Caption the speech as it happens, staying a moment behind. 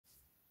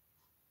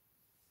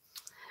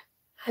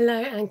Hello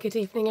and good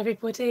evening,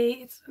 everybody.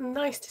 It's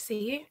nice to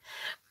see you.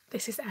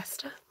 This is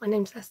Esther. My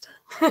name's Esther.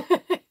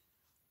 I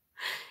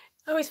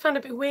always found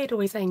it a bit weird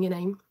always saying your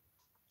name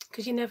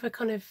because you never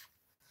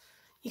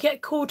you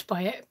get called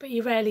by it, but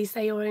you rarely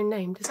say your own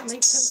name. Does that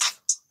make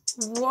sense?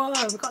 Whoa,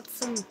 we've got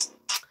some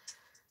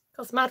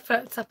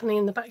adverts happening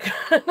in the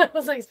background. I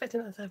wasn't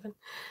expecting that to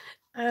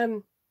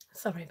happen.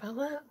 Sorry about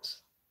that.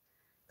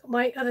 Got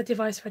my other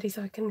device ready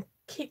so I can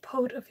keep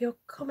hold of your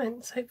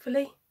comments,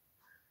 hopefully.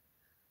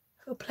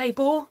 We'll play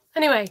ball.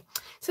 Anyway,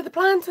 so the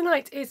plan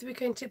tonight is we're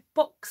going to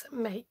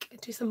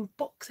do some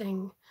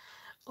boxing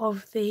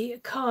of the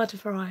card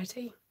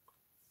variety.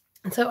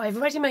 And so I've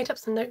already made up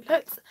some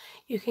notelets.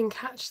 You can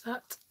catch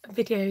that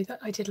video that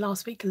I did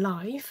last week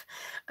live.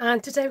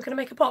 And today we're going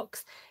to make a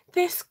box.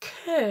 This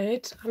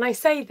could, and I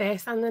say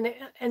this and then it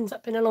ends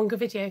up in a longer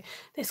video,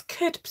 this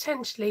could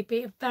potentially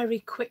be a very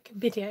quick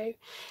video.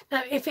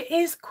 Now, if it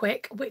is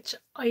quick, which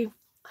I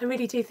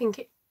really do think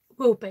it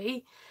will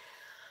be,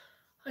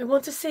 I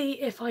want to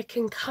see if I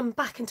can come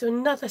back into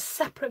another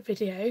separate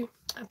video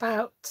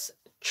about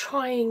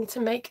trying to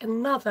make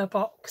another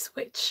box,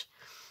 which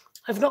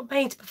I've not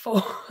made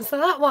before. So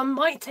that one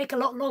might take a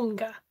lot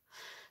longer.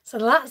 So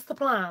that's the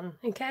plan,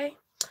 okay?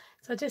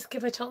 So just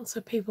give a chance for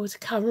people to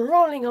come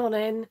rolling on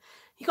in.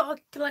 You got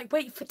to like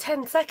wait for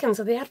 10 seconds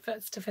of the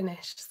adverts to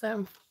finish. So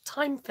I'm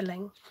time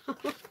filling.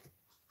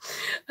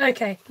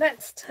 Okay,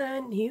 let's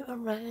turn you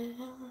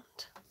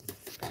around.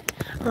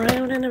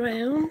 Round and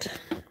around.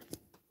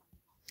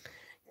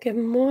 Good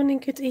morning,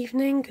 good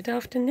evening, good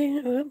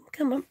afternoon. Oh,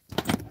 come on.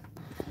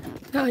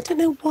 Now, I don't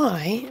know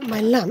why my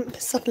lamp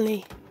is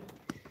suddenly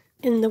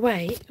in the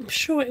way. I'm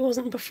sure it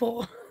wasn't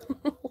before.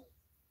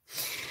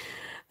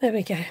 There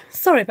we go.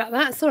 Sorry about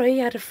that. Sorry,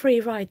 you had a free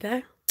ride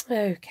there.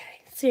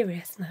 Okay,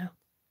 serious now.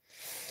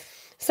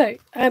 So,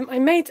 I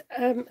made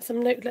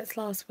some notelets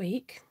last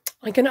week.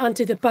 I'm going to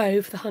undo the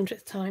bow for the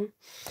 100th time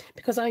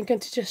because I'm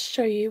going to just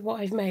show you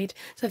what I've made.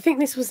 So I think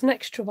this was an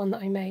extra one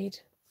that I made.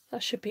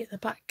 That should be at the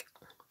back.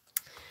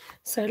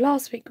 So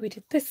last week we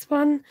did this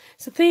one.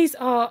 So these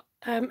are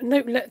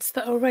notelets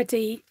that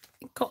already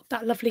got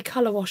that lovely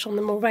colour wash on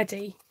them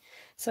already.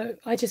 So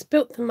I just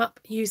built them up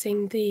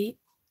using the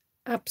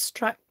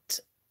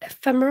Abstract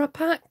Ephemera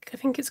pack, I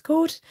think it's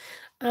called,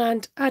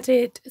 and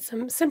added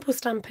some simple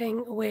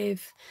stamping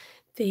with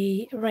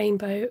the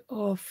Rainbow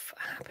of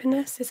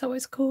Happiness. Is that what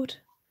it's called?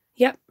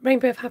 Yep,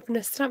 Rainbow of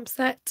Happiness stamp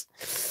set.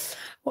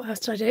 What else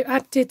did I do? I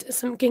did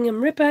some gingham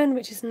ribbon,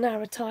 which is now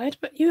retired,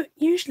 but you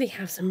usually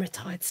have some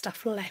retired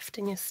stuff left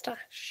in your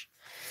stash.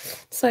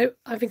 So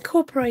I've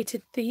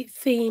incorporated the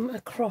theme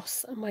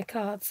across my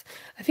cards.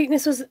 I think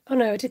this was, oh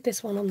no, I did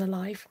this one on the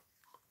live.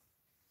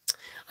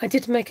 I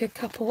did make a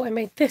couple. I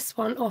made this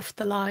one off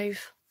the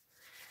live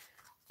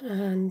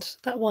and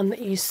that one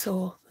that you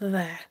saw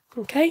there.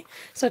 Okay,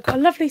 so I've got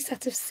a lovely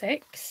set of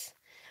 6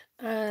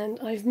 and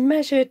I've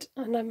measured,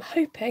 and I'm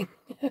hoping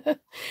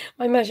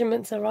my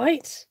measurements are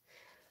right.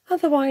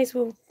 Otherwise,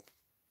 we'll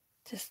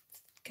just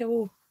go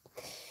all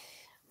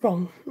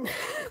wrong.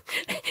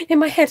 In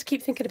my head,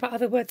 keep thinking about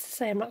other words to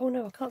say. I'm like, oh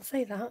no, I can't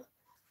say that.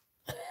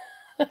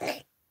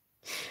 I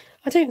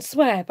don't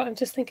swear, but I'm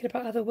just thinking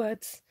about other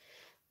words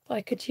that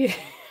I could use.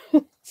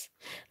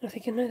 I'm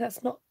thinking, no,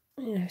 that's not,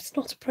 it's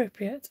not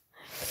appropriate.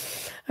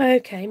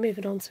 Okay,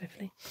 moving on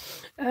swiftly.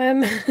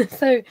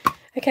 So,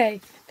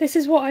 okay, this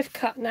is what I've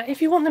cut. Now,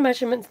 if you want the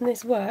measurements and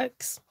this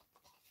works,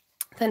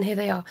 then here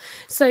they are.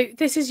 So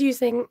this is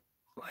using,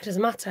 well, it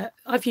doesn't matter.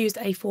 I've used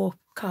A4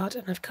 card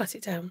and I've cut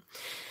it down.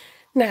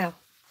 Now,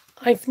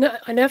 I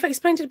know I've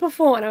explained it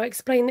before and I'll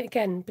explain it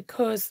again,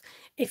 because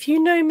if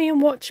you know me and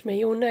watch me,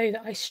 you'll know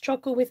that I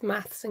struggle with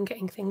maths and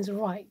getting things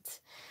right.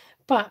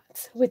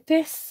 But with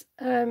this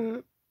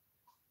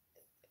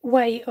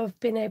way of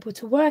being able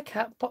to work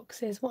out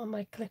boxes, what am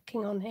I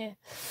clicking on here?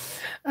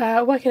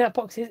 Working out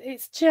boxes,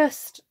 it's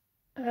just,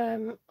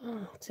 oh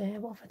dear,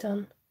 what have I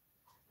done?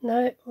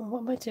 No, what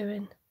am I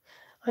doing?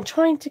 I'm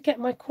trying to get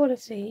my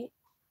quality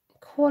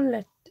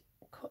up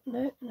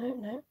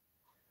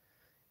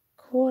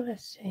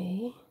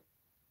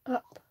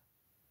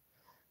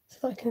so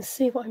that I can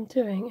see what I'm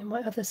doing in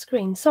my other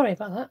screen. Sorry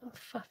about that, I'm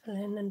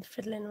faffling and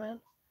fiddling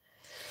around.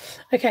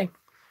 Okay,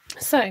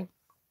 so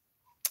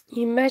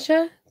you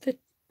measure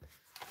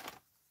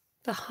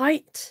the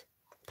height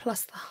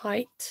plus the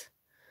height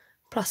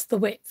plus the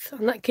width,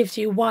 and that gives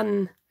you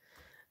one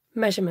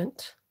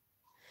measurement.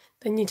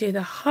 Then you do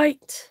the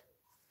height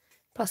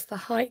plus the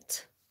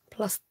height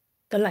plus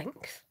the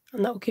length,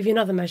 and that will give you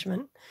another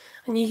measurement.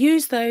 And you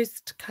use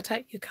those to cut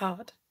out your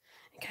card.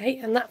 Okay,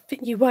 and that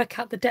you work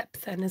out the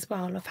depth then as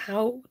well of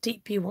how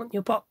deep you want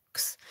your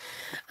box.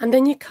 And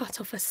then you cut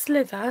off a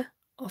slither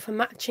off a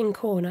matching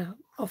corner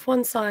off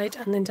one side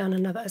and then down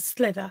another, a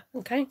slither,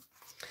 okay?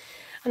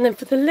 And then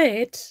for the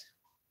lid,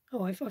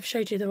 oh, I've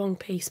showed you the wrong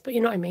piece, but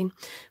you know what I mean.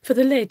 For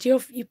the lid, you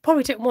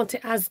probably don't want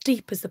it as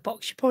deep as the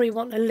box. You probably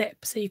want a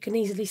lip so you can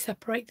easily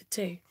separate the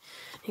two.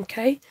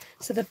 Okay,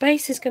 so the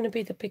base is going to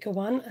be the bigger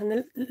one and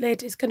the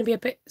lid is going to be a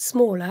bit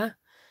smaller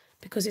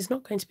because it's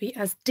not going to be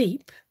as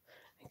deep.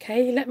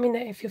 Okay, let me know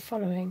if you're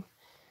following.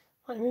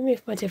 Let me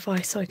move my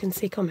device so I can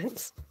see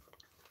comments.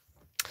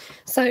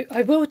 So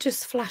I will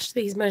just flash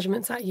these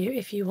measurements at you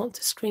if you want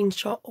to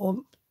screenshot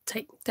or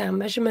take down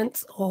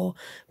measurements or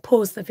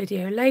pause the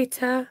video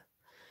later.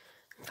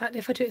 In fact,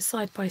 if I do it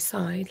side by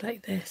side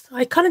like this,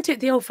 I kind of do it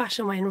the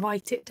old-fashioned way and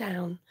write it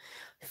down.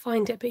 I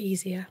find it a bit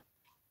easier.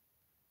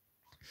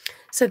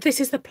 So this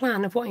is the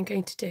plan of what I'm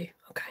going to do,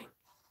 okay?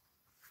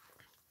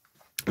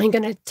 I'm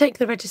going to take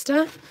the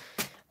register.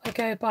 I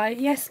go by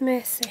yes,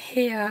 miss,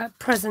 here,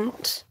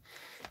 present,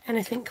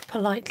 anything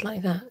polite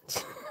like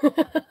that.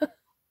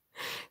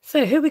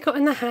 So who we got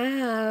in the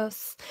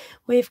house?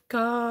 We've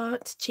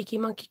got Cheeky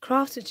Monkey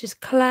Crafts, which is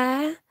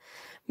Claire,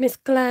 Miss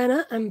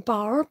Glenna and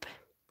Barb,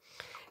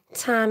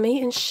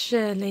 Tammy and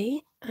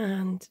Shirley,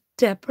 and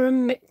Deborah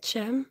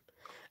Mitchum,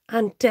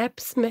 and Deb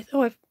Smith.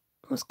 Oh,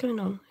 what's going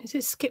on? Is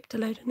it skipped a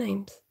load of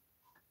names?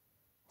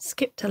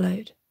 Skipped a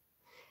load.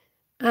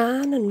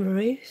 Anne and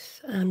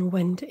Ruth and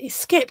Wendy.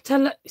 Skipped.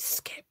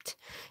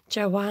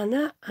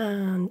 Joanna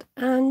and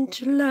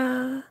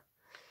Angela.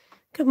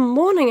 Good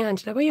morning,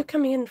 Angela. Where are you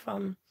coming in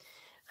from?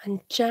 And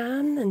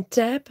Jan and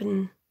Deb,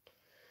 and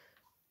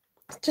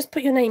just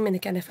put your name in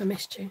again if I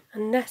missed you.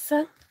 And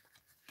Nessa.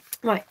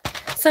 Right.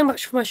 So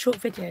much for my short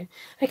video.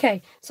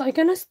 Okay, so I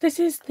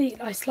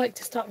like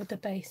to start with the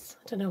base.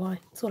 I don't know why.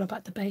 It's all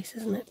about the base,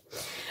 isn't it?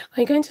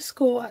 I'm going to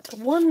score at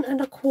 1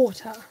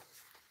 1/4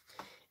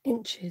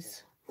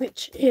 inches,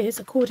 which is,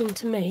 according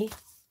to me,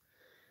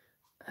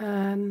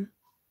 oh,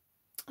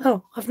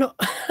 I've not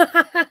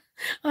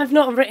I've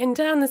not written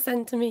down the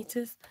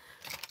centimetres.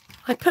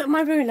 I put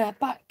my ruler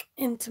back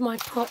into my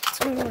pot.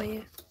 Where are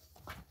you?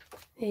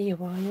 Here you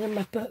are, you're in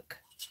my book.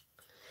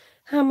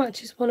 How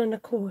much is 1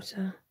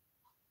 1/4?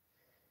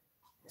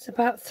 It's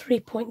about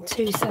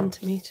 3.2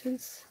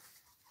 centimetres.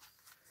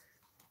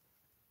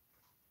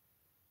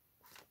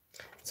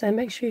 So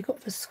make sure you've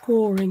got the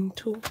scoring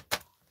tool.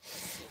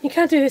 You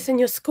can do this in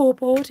your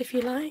scoreboard if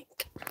you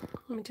like.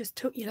 Let me just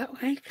tilt you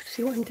that way,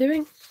 see what I'm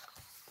doing.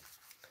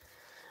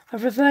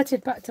 I've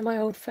reverted back to my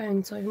old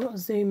phone, so I'm not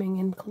zooming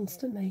in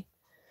constantly.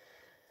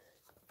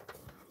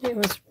 It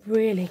was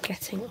really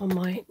getting on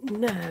my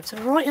nerves.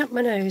 Right up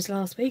my nose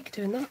last week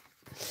doing that.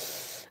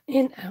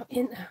 In, out,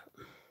 in, out.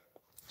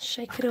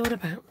 Shake it all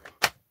about.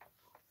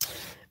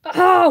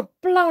 Oh,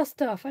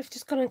 blast off. I've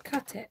just gone and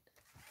cut it.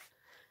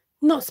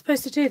 Not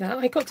supposed to do that.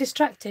 I got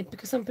distracted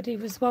because somebody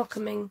was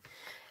welcoming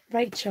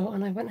Rachel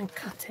and I went and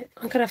cut it.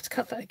 I'm going to have to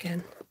cut that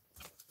again.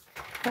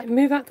 Right,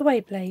 move out the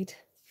way, blade.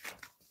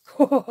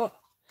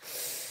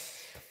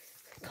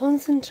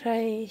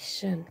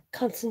 Concentration.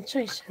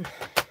 Concentration.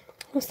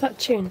 What's that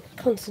tune?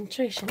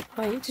 Concentration.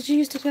 Did you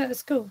used to do that at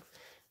school?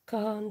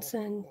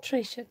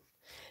 Concentration.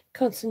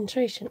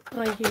 Concentration.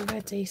 Are you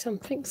ready?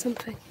 Something,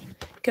 something.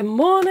 Good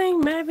morning,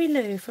 Mary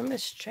Lou from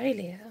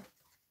Australia.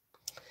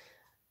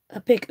 A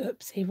big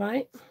oopsie,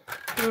 right?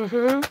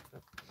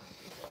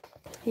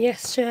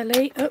 Yes,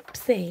 Shirley.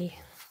 Oopsie.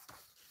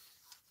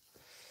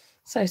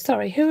 So,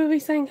 sorry, who are we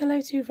saying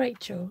hello to?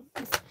 Rachel.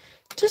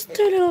 Just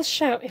do a little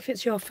shout if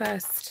it's your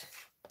first.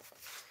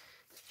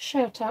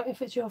 Shout out if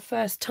it's your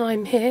first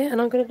time here. And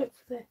I'm going to look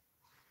for the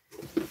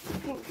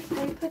pink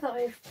paper that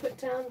I've put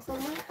down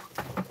somewhere.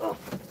 Oh.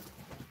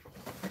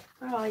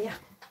 Where are you?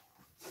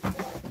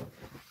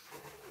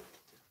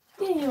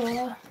 Here you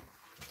are.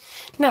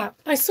 Now,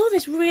 I saw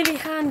this really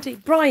handy...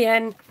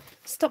 Brian,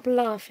 stop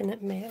laughing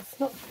at me. It's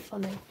not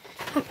funny.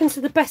 Happens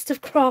to the best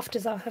of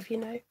crafters, I'll have you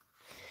know.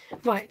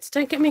 Right,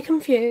 don't get me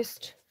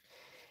confused.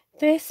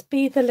 This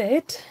be the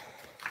lid.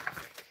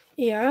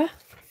 Here.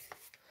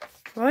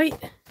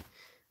 Right.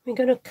 We're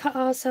going to cut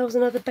ourselves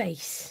another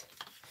base.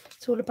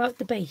 It's all about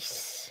the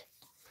base.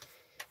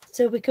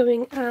 So we're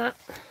going at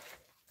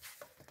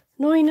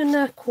 9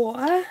 1/4.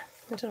 I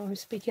don't know why I'm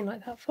speaking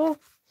like that for.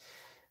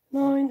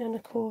 9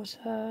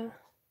 1/4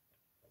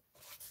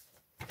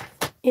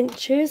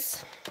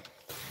 inches,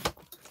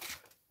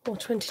 or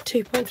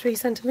 22.3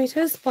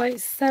 centimetres by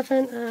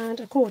 7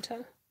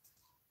 1/4.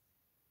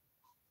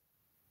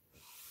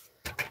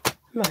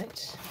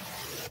 Right.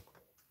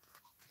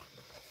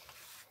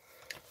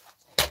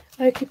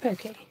 Okie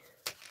pokey.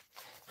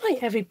 Hi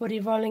everybody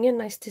rolling in,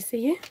 nice to see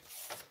you.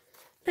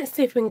 Let's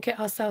see if we can get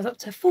ourselves up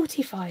to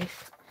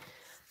 45.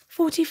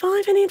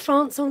 45, any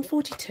advance on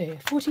 42?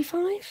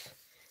 45?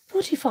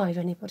 45,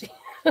 anybody?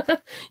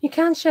 You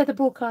can share the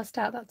broadcast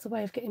out, that's a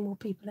way of getting more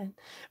people in.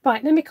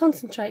 Right, let me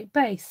concentrate.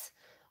 Base,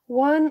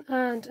 1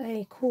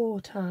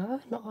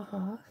 1/4, not a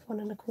half, 1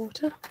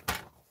 1/4.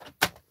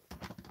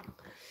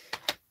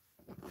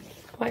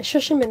 Right,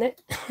 shush a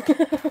minute.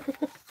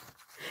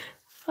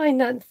 Hi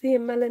Nancy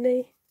and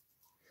Melanie.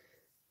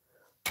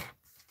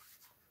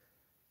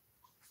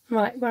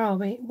 Right, where are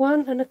we?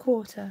 1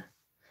 1/4.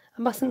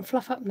 I mustn't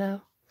fluff up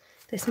now.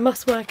 This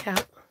must work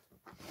out.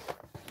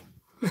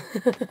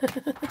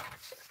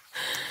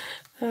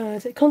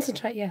 Is it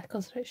concentrate? Yeah,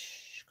 concentrate.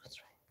 Shh,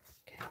 concentrate.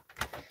 Okay.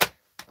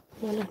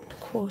 1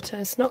 1/4.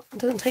 It's not. It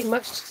doesn't take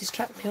much to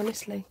distract me,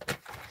 honestly.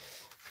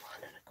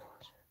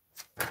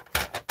 1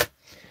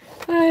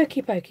 1/4.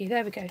 Okie pokey.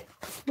 There we go.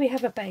 we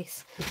have a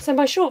base. So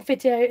my short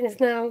video is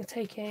now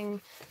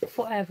taking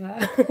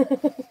forever.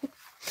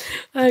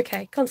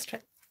 Okay,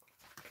 concentrate.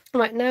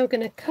 Right, now we're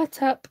going to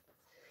cut up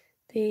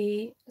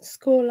the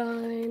score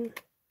line.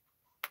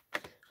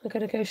 I'm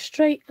going to go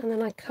straight, and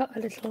then I cut a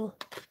little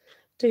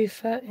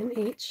doofer in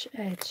each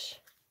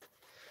edge.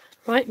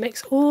 Right,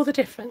 makes all the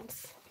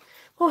difference.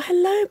 Oh,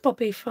 hello,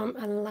 Bobby from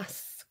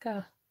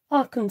Alaska,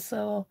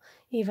 Arkansas,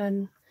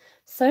 even.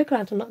 So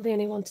glad I'm not the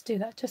only one to do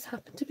that. Just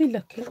happened to be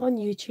looking on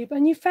YouTube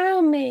and you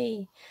found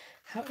me.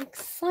 How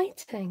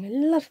exciting. I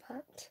love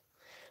that.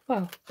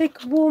 Well, big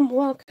warm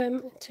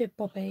welcome to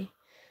Bobby.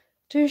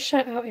 Do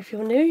shout out if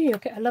you're new. You'll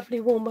get a lovely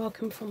warm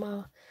welcome from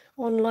our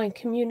online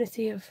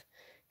community of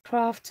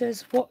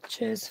crafters,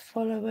 watchers,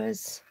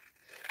 followers,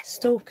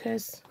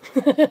 stalkers.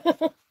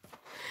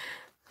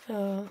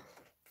 Oh,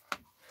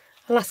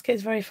 Alaska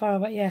is very far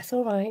away. Yes,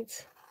 all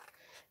right.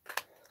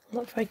 I'm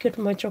not very good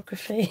with my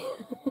geography.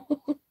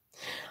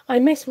 I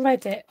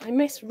misread it. I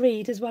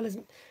misread as well as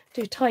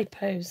do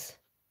typos.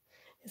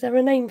 Is there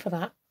a name for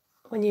that?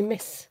 When you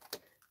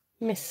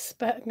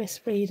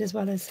misread as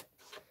well as,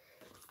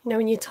 you know,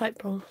 when you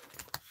type wrong.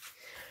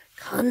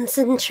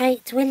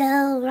 Concentrate,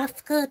 Willow.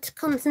 Rough good.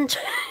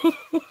 Concentrate.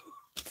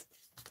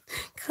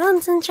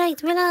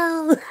 Concentrate,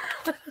 Willow.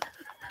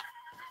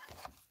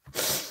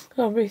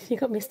 Oh, Ruth, you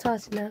got me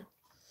started now.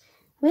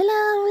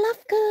 Willow,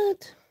 love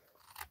good.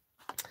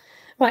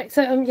 Right,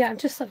 so yeah, I'm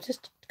just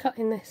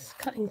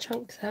cutting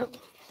chunks out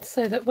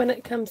so that when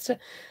it comes to,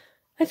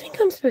 I think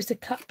I'm supposed to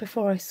cut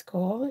before I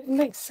score. It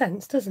makes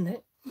sense, doesn't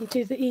it? You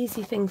do the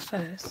easy thing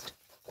first.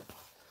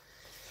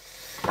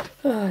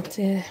 Oh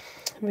dear,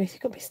 Ruth, you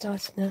got me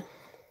started now.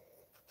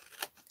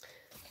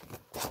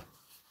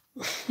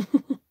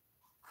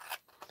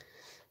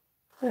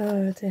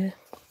 Oh dear.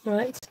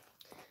 Right.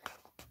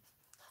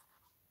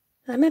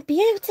 I'm a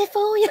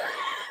beautiful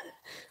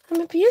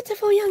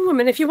young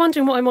woman. If you're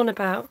wondering what I'm on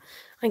about,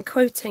 I'm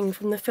quoting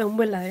from the film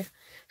Willow.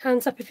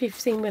 Hands up if you've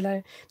seen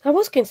Willow. I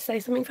was going to say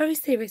something very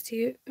serious to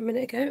you a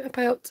minute ago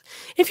about,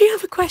 if you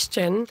have a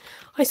question,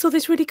 I saw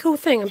this really cool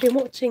thing. I've been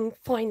watching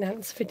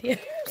finance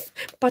videos,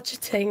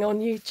 budgeting on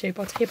YouTube.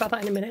 I'll tell you about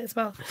that in a minute as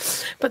well.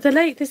 But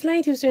this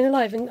lady was doing a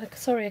live, and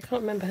sorry, I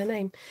can't remember her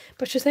name,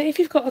 but she was saying, if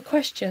you've got a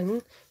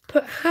question,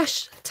 put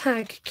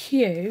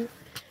 #Q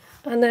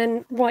and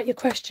then write your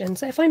question.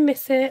 So if I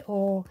miss it,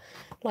 or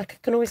like I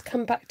can always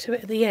come back to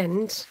it at the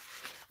end,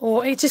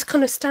 or it just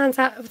kind of stands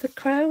out of the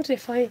crowd.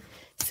 If I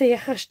see a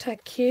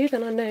 #Q,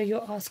 then I know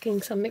you're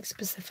asking something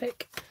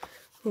specific.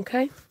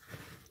 Okay.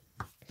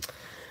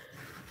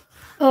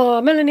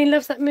 Oh, Melanie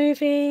loves that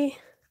movie.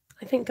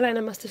 I think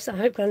Glenna must have. I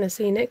hope Glenna's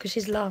seen it because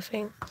she's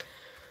laughing.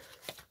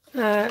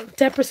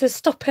 Deborah says,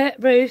 stop it,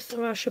 Ruth,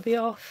 or else she'll be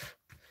off.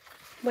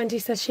 Wendy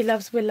says she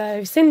loves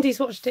Willow. Cindy's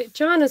watched it.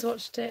 Joanna's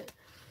watched it.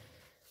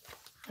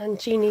 And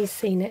Jeannie's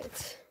seen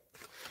it.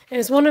 It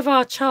was one of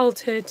our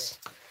childhood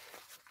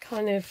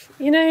kind of,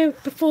 you know,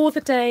 before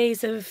the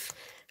days of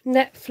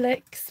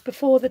Netflix,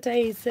 before the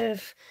days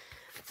of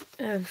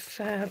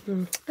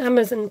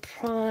Amazon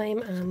Prime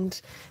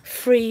and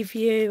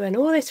Freeview and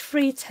all this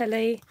free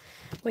telly,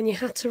 when you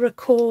had to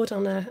record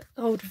on an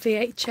old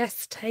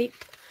VHS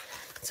tape.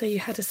 So you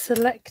had to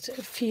select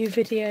a few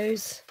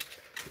videos.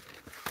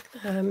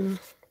 And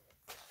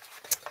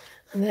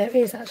there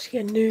is actually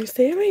a new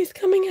series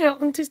coming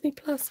out on Disney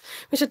Plus,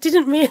 which I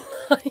didn't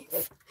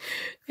realise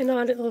in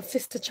our little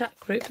sister chat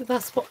group. But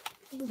that's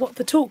what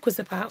the talk was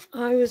about.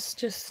 I was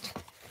just,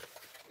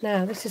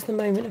 now this is the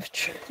moment of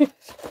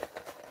truth.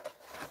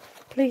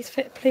 Please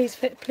fit, please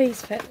fit,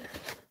 please fit.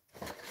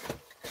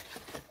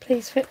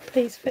 Please fit,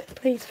 please fit,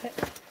 please fit.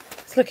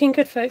 It's looking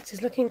good, folks.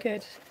 It's looking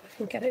good. If I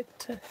can get it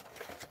to...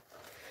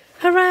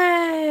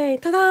 Hooray!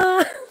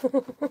 Ta-da!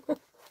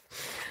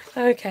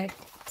 Okay,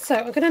 so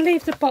I'm going to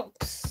leave the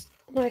box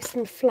nice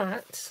and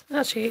flat.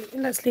 Actually,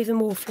 let's leave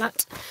them all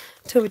flat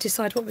till we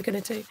decide what we're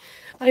going to do.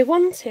 I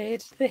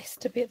wanted this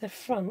to be at the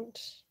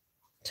front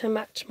to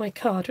match my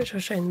card, which I'll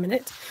show in a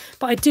minute,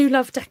 but I do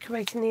love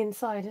decorating the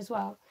inside as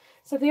well.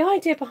 So the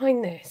idea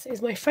behind this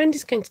is my friend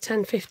is going to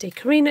turn 50.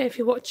 Karina, if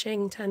you're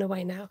watching, turn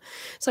away now.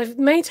 So I've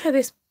made her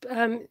this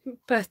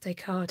birthday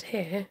card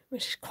here,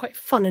 which is quite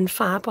fun and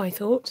fab, I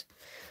thought.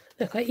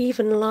 Look, I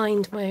even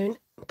lined my own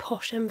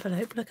posh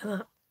envelope. Look at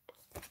that.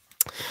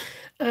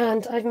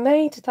 And I've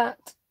made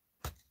that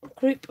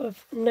group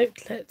of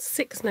notelets,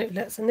 6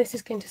 notelets, and this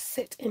is going to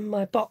sit in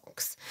my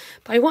box.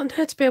 But I want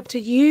her to be able to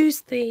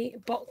use the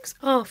box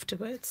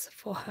afterwards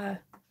for her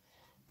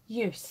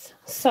use.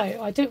 So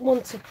I don't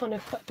want to kind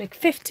of put a big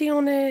 50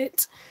 on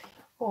it,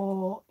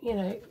 or, you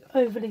know,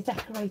 overly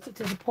decorate it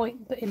to the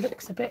point that it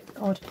looks a bit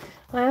odd.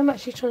 I am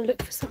actually trying to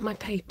look for some of my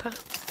paper.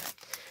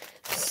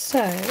 So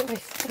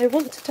I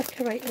want to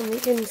decorate on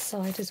the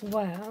inside as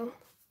well.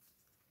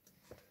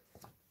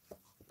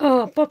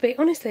 Oh, Bobby,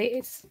 honestly,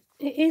 it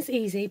is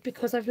easy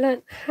because I've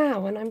learnt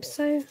how, and I'm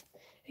so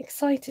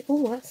excited.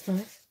 Oh, that's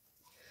nice.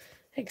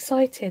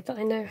 Excited that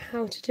I know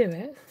how to do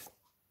it.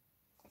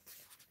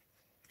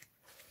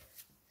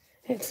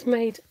 It's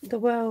made the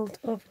world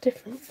of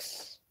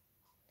difference.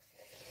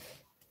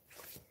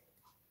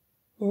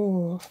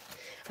 Oh,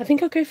 I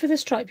think I'll go for the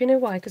stripe. You know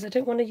why? Because I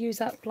don't want to use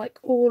up like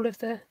all of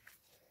the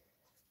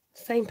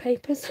same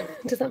papers.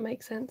 Does that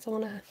make sense? I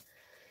want to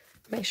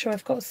make sure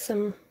I've got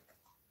some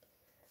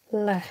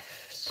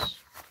left.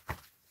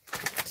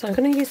 So I'm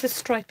going to use the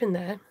stripe in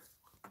there,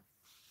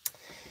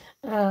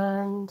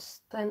 and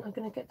then I'm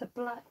going to get the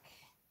black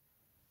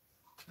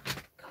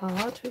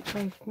card, which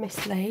I've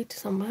mislaid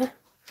somewhere.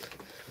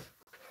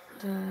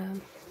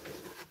 Trouble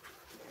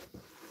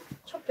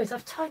is,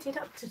 I've tidied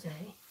up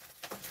today.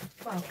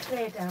 Well,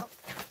 cleared out.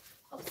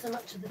 Not so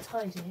much of the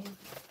tidying.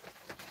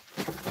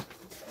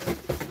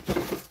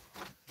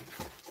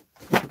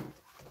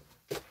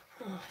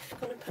 Oh,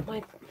 I've got to put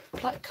my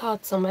black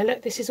card somewhere.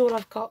 Look, this is all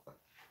I've got.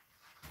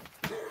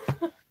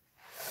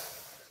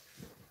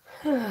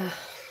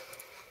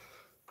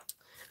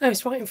 Oh,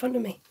 it's right in front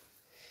of me.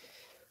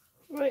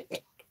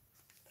 Right.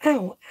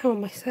 Ow, ow,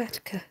 my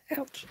sciatica.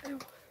 Ouch, ow.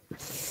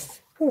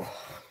 Ooh.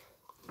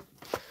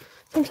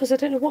 Sometimes I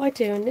don't know what I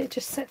do and it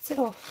just sets it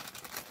off.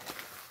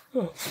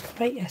 Oh,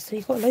 great, yes. So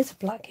you've got loads of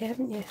black here,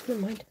 haven't you?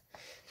 Never mind.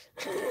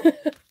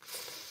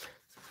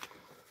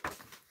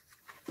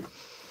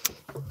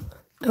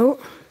 Oh.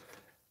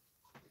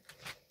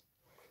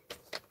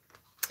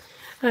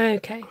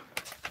 Okay.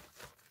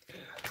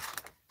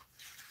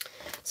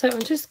 So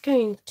I'm just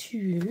going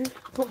to,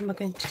 what am I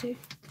going to do?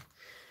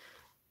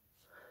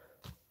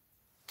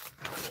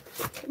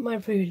 Get my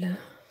ruler,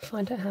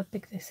 find out how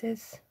big this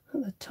is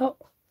at the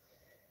top.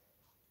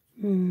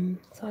 So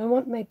I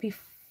want maybe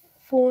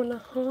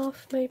 4.5,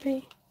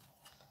 maybe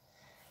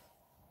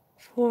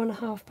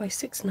 4.5 by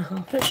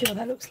 6.5. Let's see what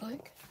that looks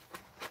like.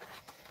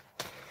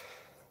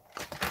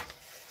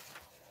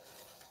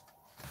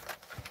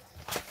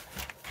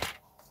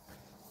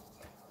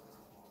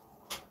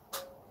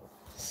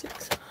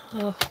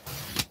 Oh.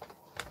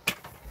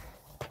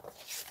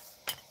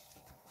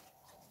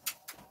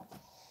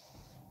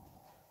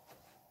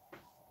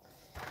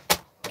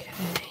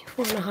 Okay,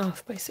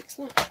 4.5 by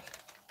 6.5.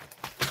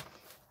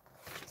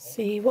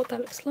 See what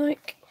that looks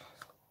like.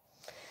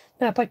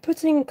 Now, by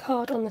putting a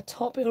card on the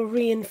top, it will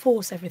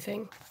reinforce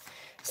everything.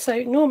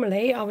 So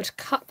normally I would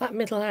cut that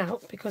middle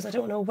out because I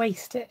don't want to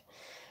waste it.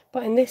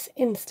 But in this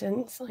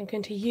instance, I'm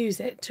going to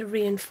use it to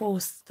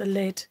reinforce the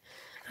lid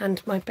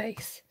and my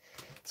base.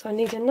 So I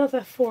need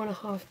another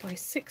 4.5 by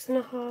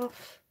 6.5.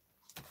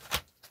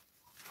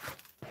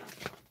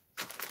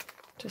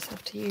 Just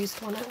have to use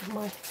one out of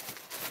my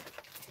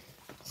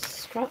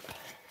scrap.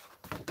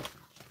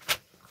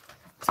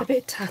 It's a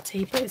bit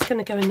tatty, but it's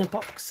going to go in the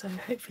box, so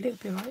hopefully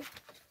it'll be right.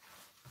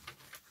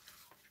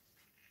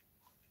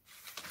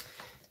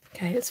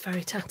 Okay, it's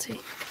very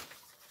tatty.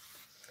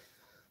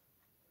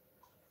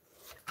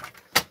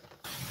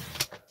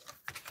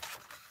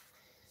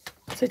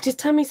 So did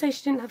Tammy say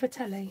she didn't have a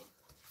telly?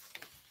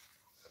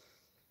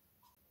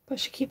 But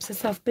she keeps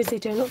herself busy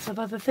doing lots of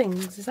other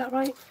things, is that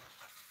right?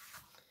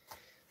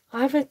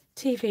 I have a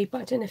TV,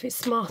 but I don't know if it's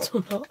smart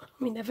or not.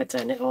 We never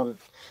turn it on.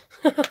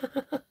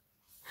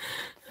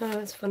 Oh,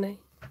 that's funny.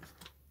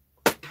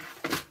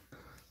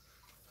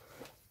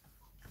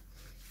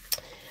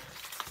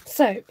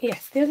 So,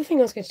 yes, the other thing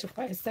I was going to talk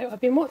about is that I've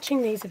been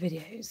watching these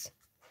videos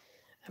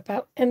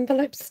about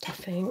envelope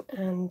stuffing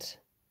and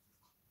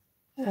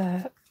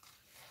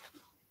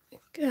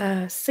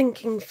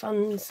sinking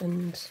funds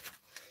and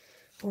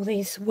all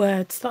these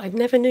words that I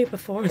never knew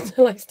before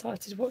until I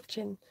started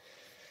watching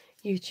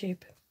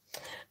YouTube.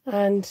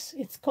 And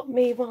it's got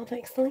me rather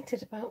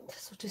excited about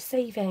sort of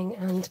saving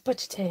and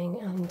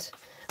budgeting and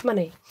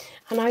money.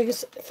 And I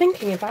was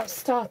thinking about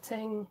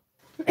starting,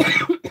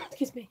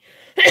 excuse me,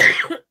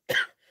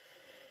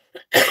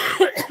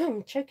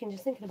 I'm choking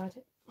just thinking about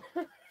it.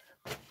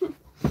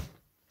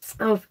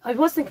 I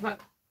was thinking about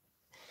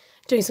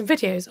doing some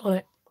videos on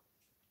it,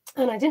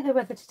 and I didn't know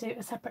whether to do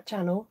a separate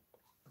channel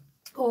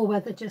or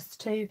whether just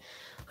to,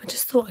 I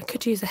just thought I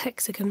could use a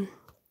hexagon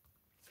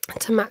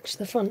to match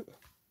the front.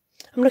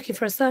 I'm looking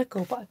for a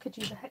circle, but I could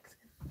use a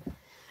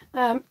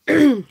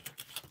hexagon.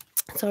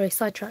 Sorry,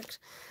 sidetracked.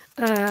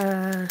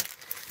 Whether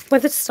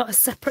to start a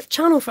separate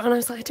channel for it, and I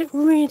was like, I don't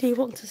really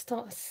want to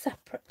start a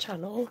separate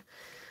channel.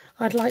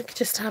 I'd like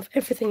just to have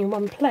everything in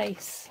one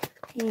place,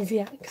 easy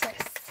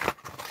access.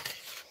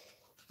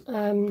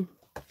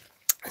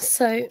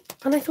 So,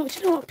 and I thought,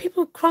 you know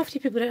what, crafty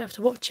people don't have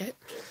to watch it,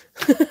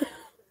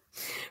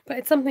 but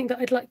it's something that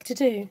I'd like to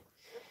do.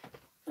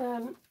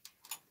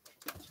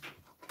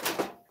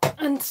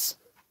 And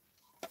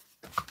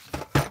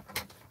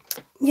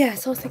yeah,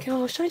 so I was thinking,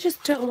 oh, should I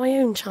just do it on my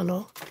own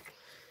channel?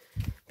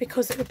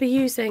 Because it would be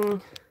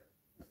using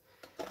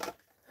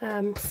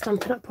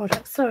Stampin' Up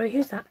products. Sorry,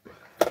 who's that?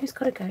 Who's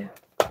got to go?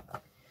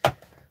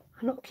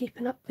 I'm not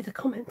keeping up with the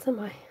comments, am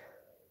I?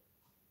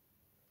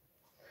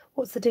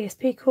 What's the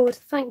DSP called?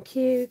 Thank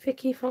you,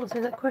 Vicky, for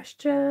answering that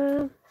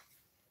question.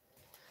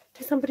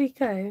 Did somebody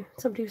go?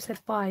 Somebody said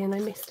bye and I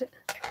missed it.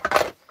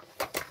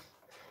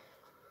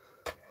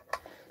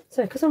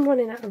 So, because I'm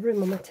running out of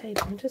room on my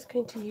table, I'm just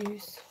going to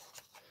use...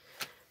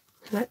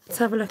 Let's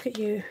have a look at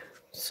you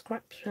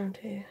scraps around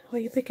here. Are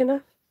you big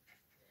enough?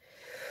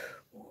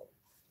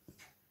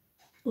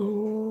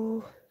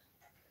 Oh,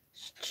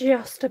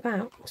 just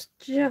about,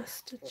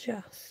 just.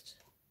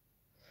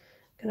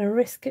 Gonna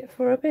risk it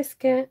for a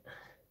biscuit.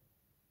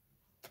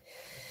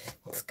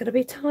 It's gonna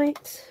be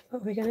tight,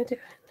 but we're gonna do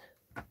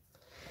it.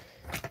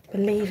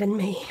 Believe in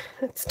me.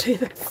 Let's do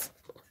this.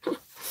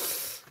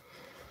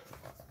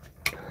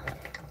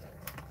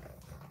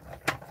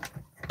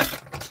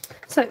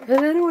 So,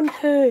 has anyone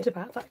heard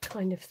about that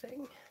kind of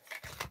thing?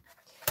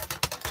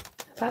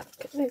 About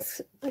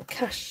this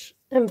cash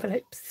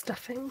envelope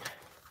stuffing?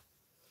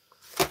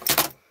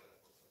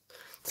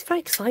 It's very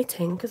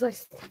exciting because I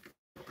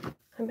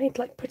made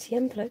like pretty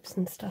envelopes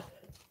and stuff.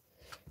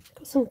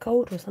 Got some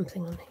gold or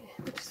something on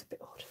here, which is a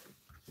bit odd.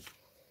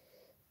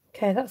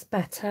 Okay, that's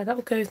better. That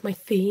will go with my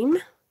theme.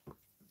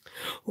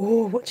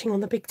 Oh, watching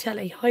on the big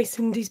telly. Hi,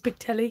 Cindy's big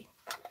telly.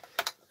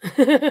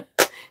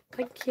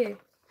 Thank you.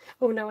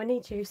 Oh no, I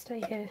need you.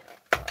 Stay here.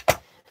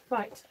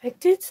 Right, I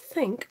did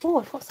think. Oh,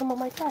 I've got some on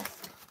my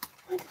desk.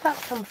 Where did that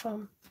come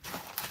from?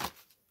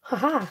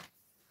 Haha.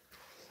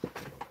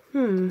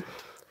 Do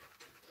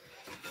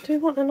we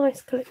want a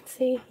nice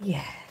glitzy?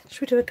 Yeah.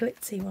 Should we do a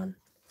glitzy one?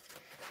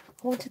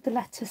 I wanted the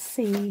letter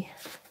C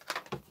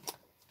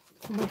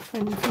for my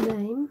friend's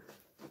name.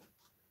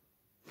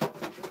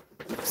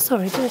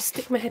 Sorry, did I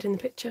stick my head in the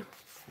picture?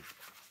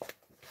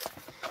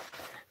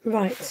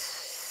 Right,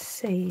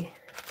 C.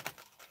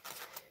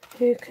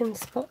 Who can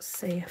spot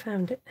C? I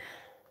found it.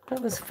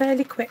 That was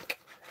fairly quick.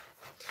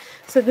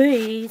 So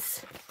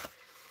these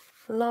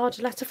large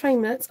letter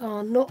framelits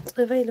are not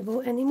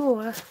available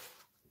anymore.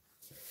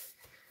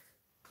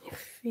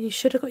 You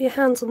should have got your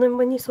hands on them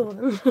when you saw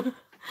them,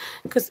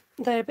 because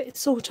they're a bit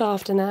sought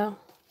after now.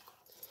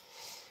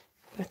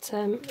 But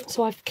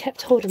so I've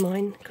kept hold of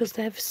mine because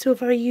they're still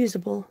very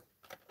usable.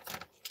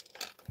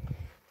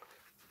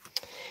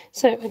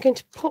 So I'm going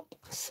to pop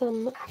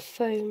some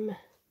foam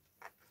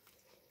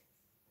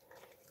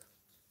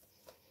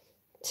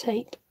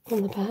tape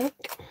on the back.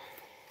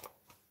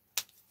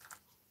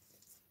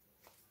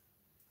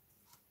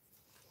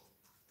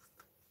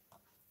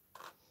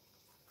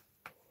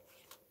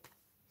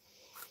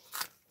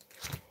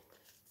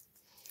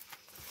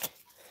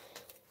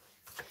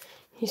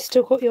 You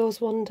still got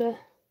yours, Wanda?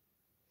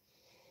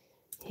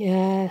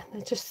 Yeah,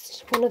 they're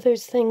just one of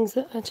those things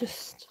that are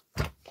just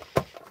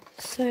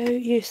so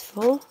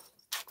useful.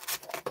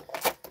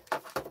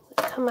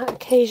 They come out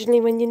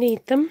occasionally when you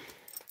need them.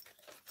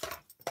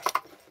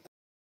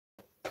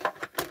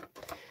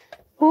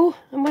 Oh,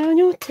 am I on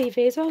your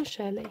TV as well,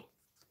 Shirley?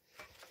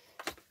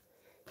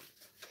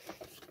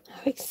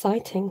 How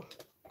exciting.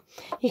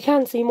 You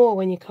can see more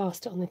when you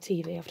cast it on the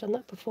TV. I've done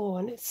that before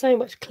and it's so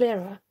much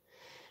clearer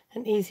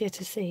and easier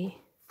to see.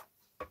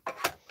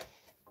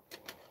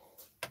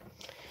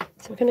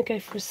 So we're going to go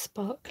for a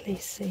sparkly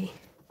C.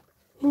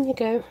 In you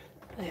go.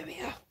 There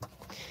we are.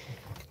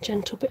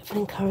 Gentle bit of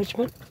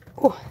encouragement.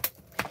 Oh,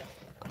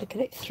 got to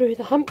get it through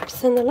the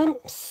humps and the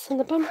lumps and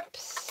the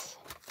bumps.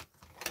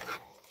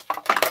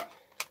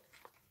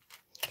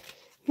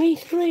 Me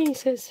three,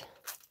 says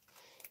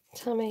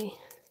Tammy.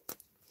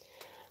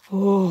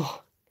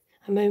 Oh,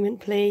 a moment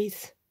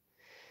please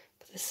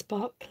for the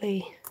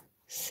sparkly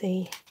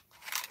C.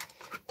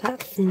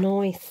 That's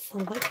nice. I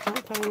like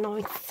that, very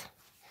nice.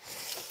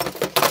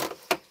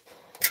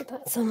 Put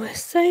that somewhere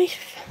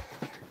safe.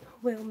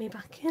 Wheel me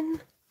back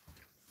in.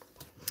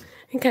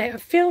 Okay, I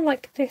feel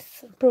like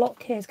this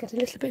block here is getting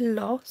a little bit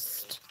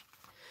lost.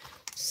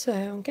 So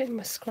I'm getting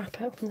my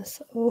scrap out from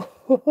this.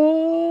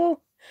 Oh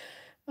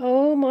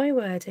my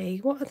wordy.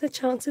 What are the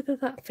chances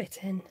of that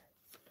fitting?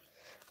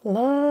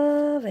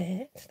 Love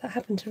it. That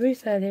happened to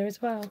Ruth earlier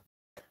as well.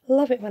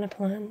 Love it when a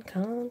plan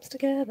comes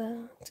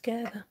together.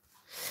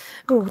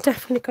 Oh,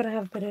 definitely got to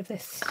have a bit of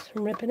this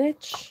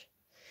ribbonage,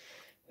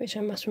 which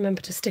I must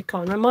remember to stick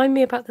on. Remind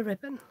me about the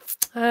ribbon.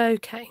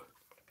 Okay.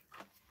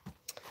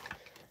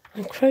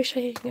 I'm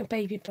crocheting a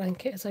baby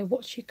blanket as I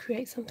watch you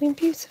create something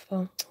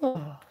beautiful.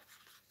 Oh,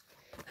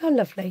 how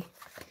lovely.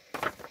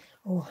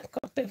 Oh, I've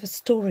got a bit of a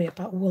story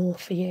about wool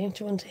for you.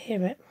 Do you want to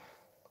hear it?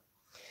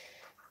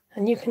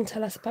 And you can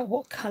tell us about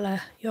what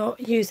colour you're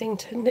using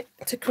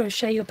to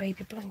crochet your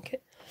baby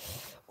blanket.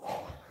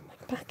 Oh,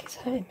 my back is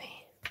hurting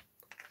me.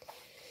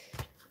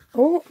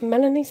 Oh,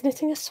 Melanie's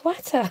knitting a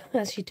sweater,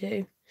 as you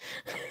do.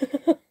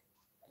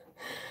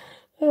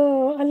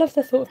 Oh, I love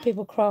the thought of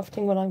people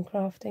crafting while I'm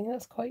crafting.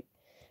 That's quite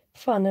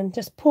fun, and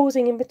just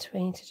pausing in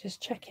between to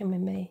just check in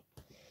with me.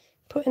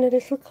 Put in a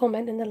little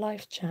comment in the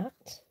live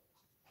chat.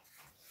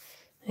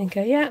 And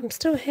go, yeah, I'm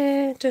still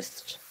here,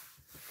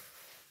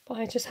 but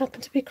I just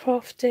happen to be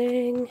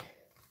crafting.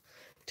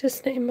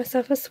 Just knitting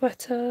myself a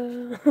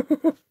sweater.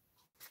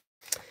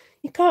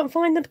 You can't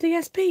find the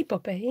DSP,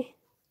 Bobby?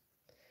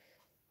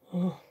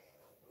 Oh,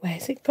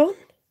 where's it gone?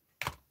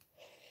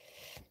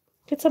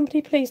 Could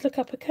somebody please look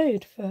up a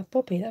code for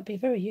Bobby? That'd be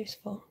very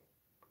useful.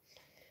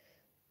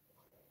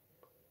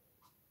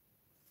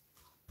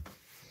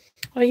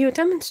 Are you a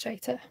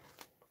demonstrator,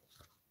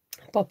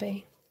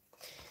 Bobby?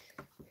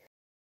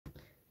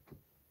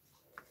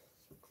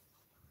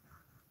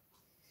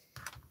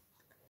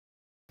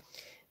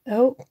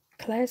 Oh,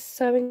 Claire's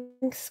sewing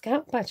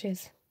scout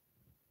badges.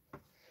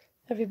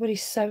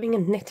 Everybody's sewing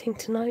and knitting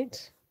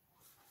tonight.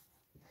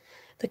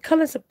 The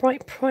colours are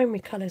bright primary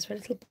colours for a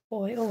little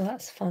boy. Oh,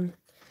 that's fun.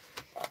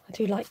 I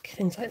do like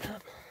things like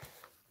that.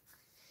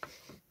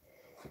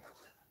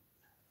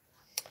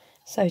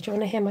 So, do you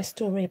want to hear my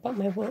story about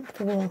my work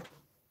the wool?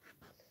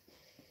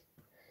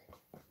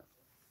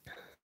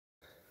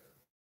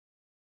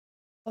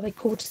 Are they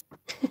called?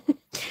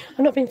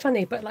 I'm not being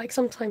funny, but like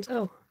sometimes,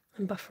 oh,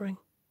 I'm buffering.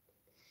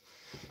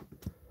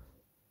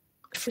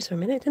 For a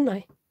minute, didn't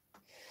I?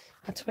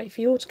 Had to wait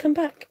for you all to come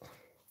back.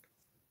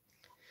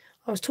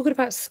 I was talking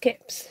about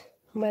skips,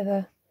 and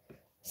whether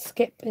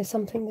skip is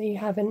something that you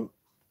haven't,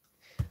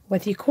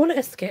 whether you call it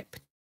a skip,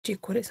 do you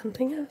call it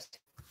something else?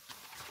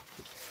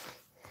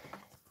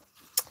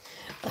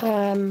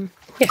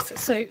 Yes,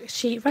 so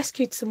she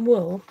rescued some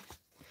wool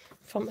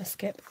from a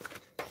skip.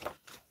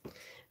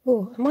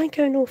 Oh, am I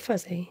going all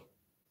fuzzy?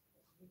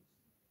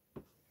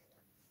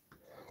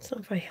 It's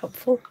not very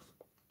helpful.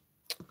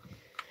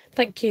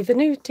 Thank you. The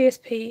new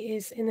DSP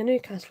is in the new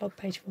catalogue,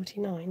 page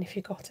 49, if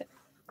you got it.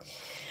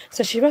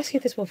 So she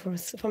rescued this wool from a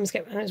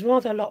skip, and it was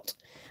rather a lot.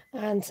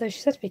 And so she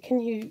said to me,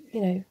 can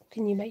you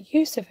make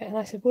use of it? And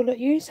I said, well, look,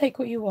 you take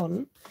what you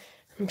want.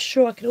 I'm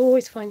sure I could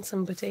always find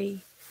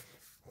somebody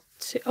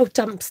to... Oh,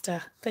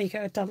 dumpster. There you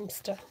go, a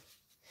dumpster.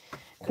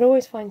 I can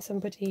always find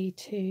somebody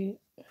to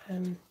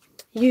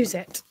use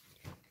it.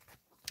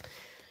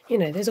 You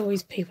know, there's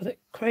always people that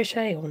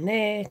crochet or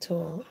knit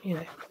or, you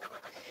know.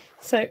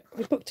 So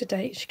we booked a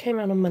date. She came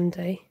around on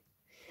Monday.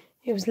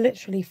 It was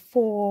literally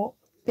 4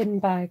 bin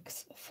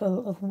bags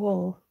full of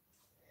wool.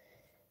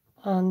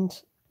 And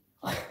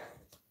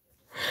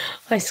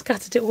I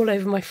scattered it all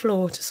over my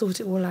floor to sort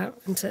it all out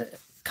and to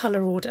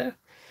colour order,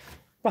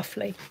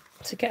 roughly,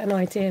 to get an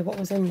idea what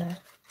was in there.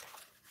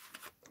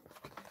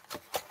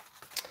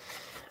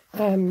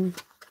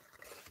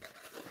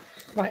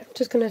 Right, I'm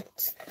just going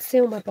to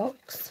seal my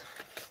box.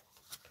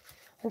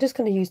 I'm just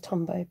going to use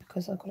Tombow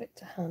because I've got it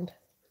to hand.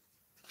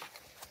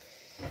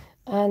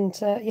 And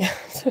yeah,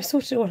 so I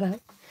sorted it all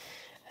out.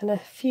 And a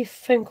few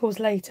phone calls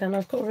later, and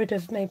I've got rid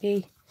of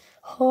maybe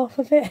half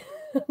of it.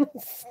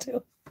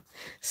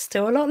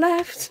 still a lot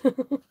left.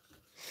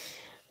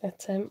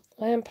 But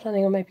I am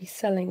planning on maybe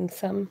selling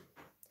some,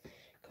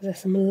 because there's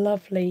some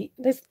lovely...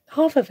 There's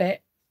half of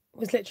it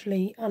was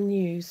literally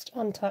unused,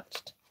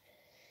 untouched,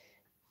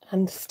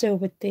 and still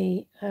with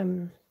the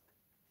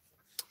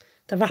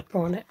wrapper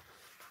on it.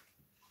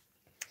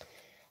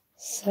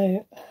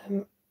 So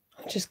I'm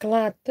just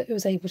glad that it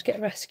was able to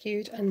get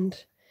rescued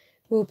and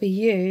will be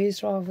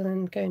used rather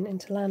than going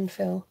into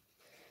landfill,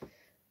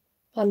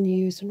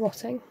 unused and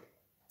rotting.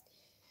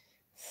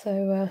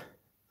 So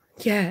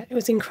yeah, it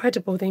was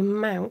incredible the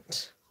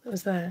amount that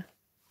was there.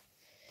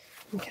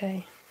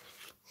 Okay,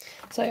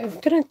 so I'm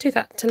going to do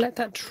that to let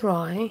that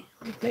dry.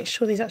 Make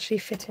sure these actually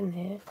fit in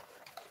here.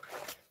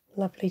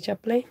 Lovely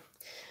jubbly.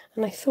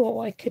 And I thought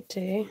what I could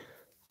do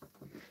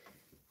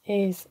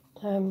is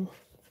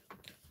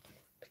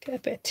get a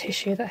bit of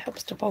tissue that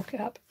helps to bulk it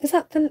up. Is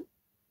that the...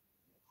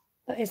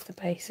 That is the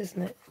base,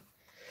 isn't it?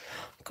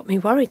 Got me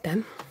worried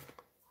then.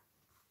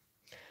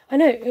 I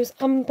know, it was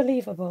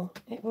unbelievable.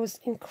 It was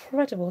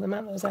incredible the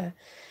amount that was there.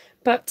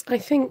 But I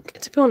think,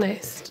 to be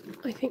honest,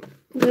 I think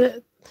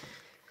the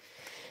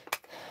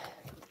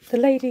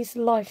lady's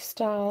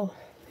lifestyle,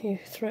 who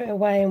threw it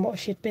away and what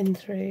she'd been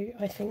through,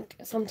 I think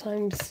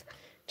sometimes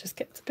just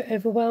gets a bit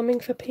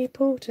overwhelming for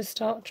people to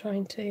start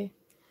trying to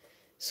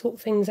sort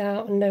things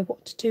out and know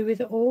what to do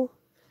with it all.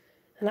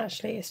 And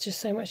actually it's just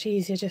so much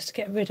easier just to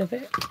get rid of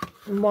it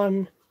in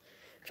one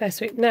fair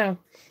sweep. Now,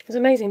 it was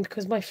amazing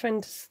because my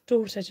friend's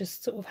daughter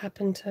just sort of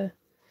happened to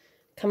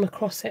come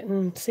across it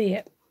and see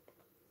it.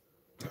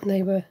 And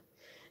they were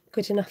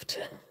good enough to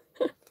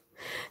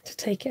to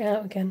take it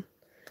out again.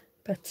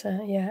 But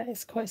yeah,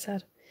 it's quite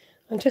sad.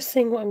 I'm just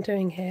seeing what I'm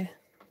doing here.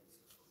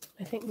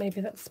 I think maybe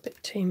that's a bit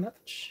too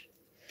much.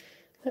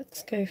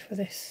 Let's go for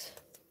this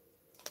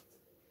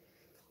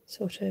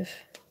sort of...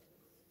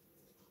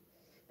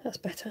 That's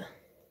better.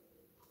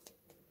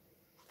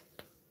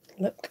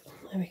 Look,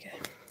 there we go.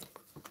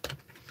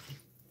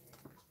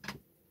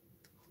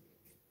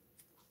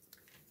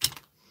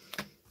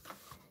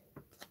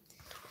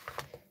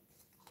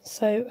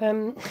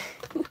 So,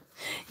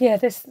 yeah,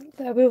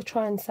 I will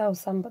try and sell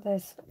some, but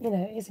there's, you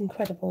know, it is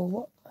incredible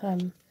what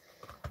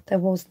there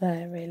was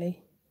there,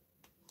 really.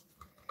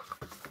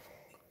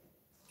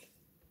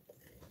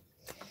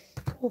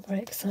 All very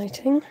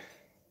exciting.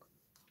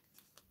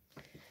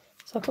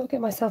 So I've got to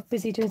get myself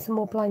busy doing some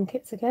more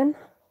blankets again.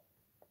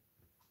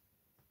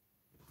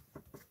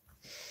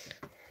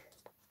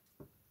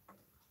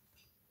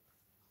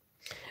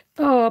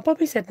 Oh,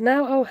 Bobby said,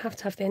 now I'll have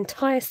to have the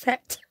entire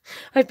set.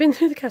 I've been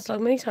through the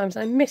catalogue many times.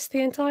 I missed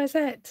the entire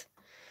set.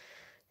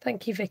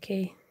 Thank you,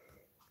 Vicky.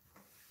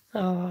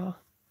 Oh.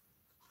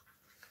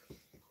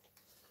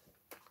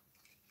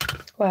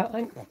 Well,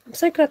 I'm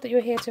so glad that you're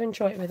here to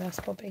enjoy it with us,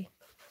 Bobby.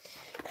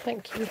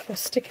 Thank you for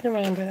sticking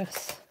around with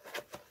us.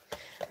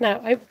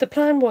 Now, the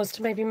plan was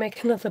to maybe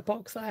make another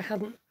box that I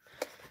hadn't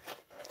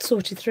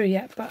sorted through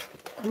yet, but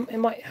it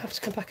might have to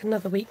come back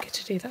another week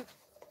to do that.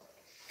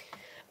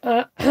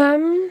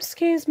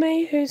 Excuse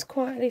me, who's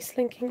quietly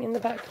slinking in the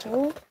back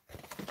door?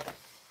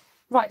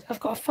 Right, I've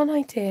got a fun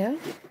idea.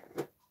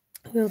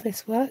 Will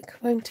this work,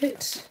 won't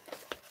it?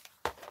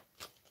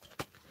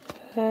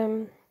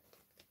 I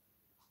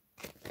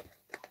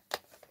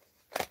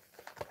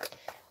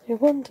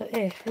wonder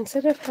if,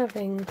 instead of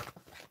having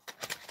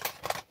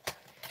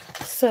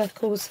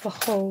circles for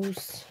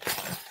holes,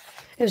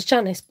 it was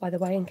Janice, by the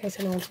way, in case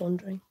anyone's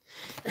wondering,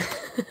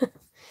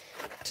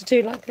 to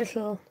do like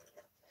little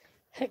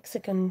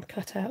hexagon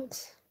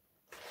cutouts.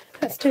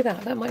 Let's do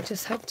that. That might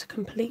just help to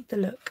complete the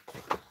look.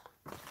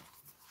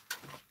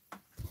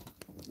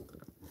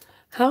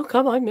 How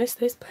come I missed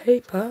this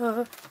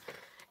paper?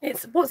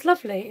 It's what's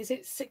lovely is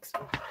it's 6.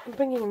 I'm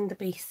bringing in the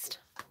beast,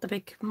 the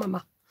big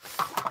mama.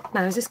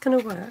 Now, is this going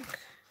to work?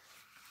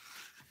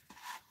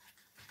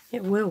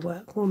 It will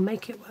work. We'll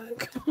make it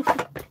work.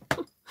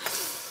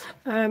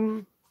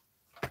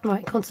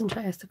 Right,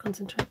 concentrate, Esther,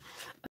 concentrate.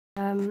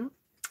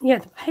 Yeah,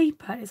 the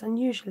paper is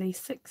unusually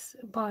 6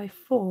 by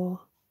 4,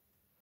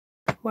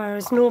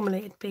 whereas normally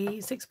it'd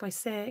be 6 by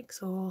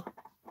 6 or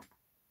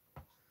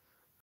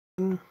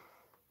 12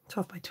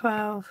 by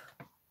 12.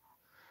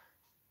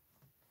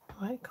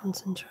 Right,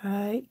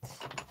 concentrate.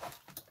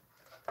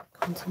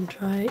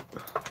 Concentrate.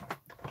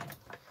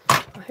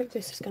 I hope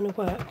this is going to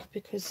work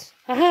because...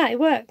 Aha, it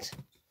worked!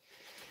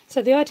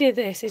 So the idea of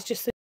this is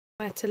just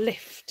to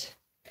lift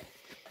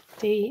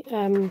the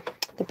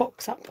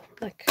box up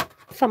like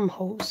thumb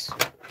holes.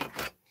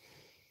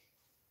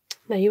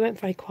 No, you weren't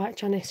very quiet,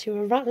 Janice. You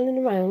were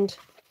rattling around,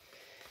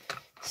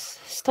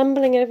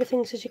 stumbling over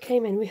things as you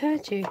came in. We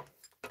heard you.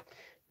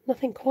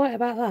 Nothing quiet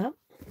about that.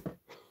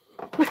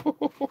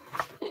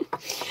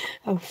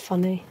 Oh,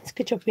 funny. It's a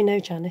good job we know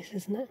Janice,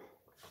 isn't it?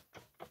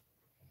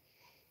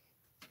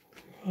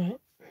 Right.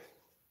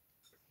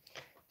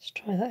 Let's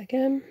try that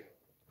again.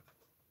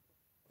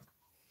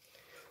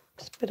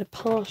 Just a bit of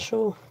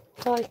partial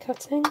die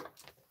cutting.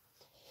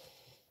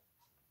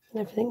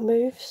 And everything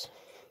moves.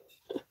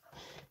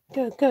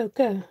 Go, go,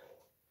 go.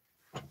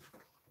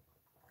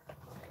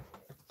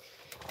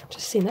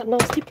 Just seen that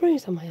nasty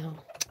bruise on my arm.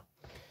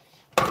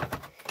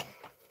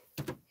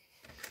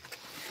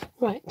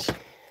 Right.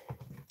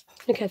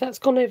 Okay, that's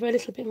gone over a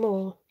little bit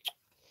more.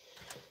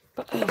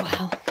 But oh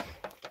well.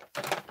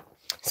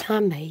 It's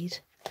handmade.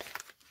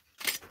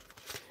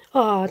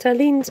 Ah,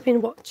 Darlene's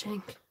been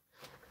watching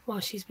while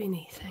she's been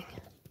eating.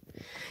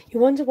 You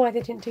wonder why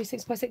they didn't do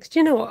 6 by 6. Do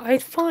you know what? I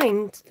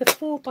find the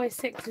 4 by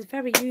 6 is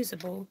very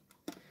usable.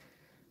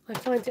 I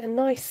find it a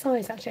nice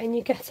size actually, and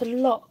you get a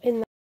lot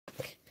in the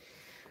back.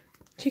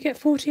 Do you get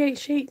 48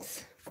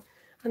 sheets?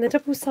 And they're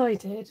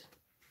double-sided.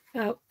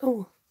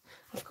 Oh,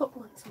 I've got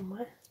one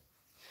somewhere.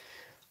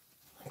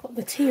 I've got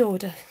the tea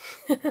order.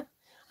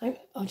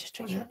 I'll just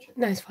drink that.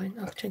 No, it's fine.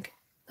 I'll drink it.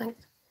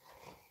 Thanks.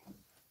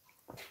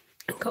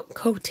 I've got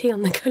cold tea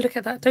on the go. Look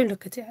at that. Don't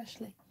look at it,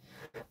 actually.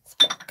 It's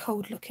a bit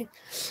cold looking.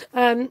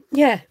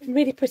 Yeah,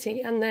 really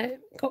pretty. And they've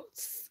got...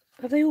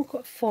 Have they all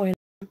got foil?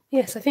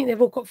 Yes, I think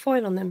they've all got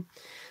foil on them.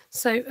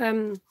 So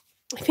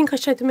I think I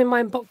showed them in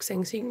my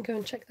unboxing, so you can go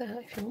and check that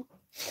out if you want.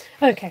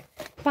 Okay,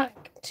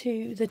 back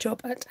to the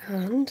job at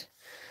hand.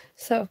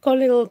 So I've got a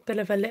little bit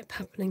of a lip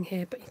happening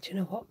here, but do you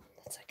know what?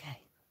 That's okay.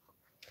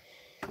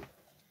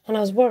 And I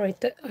was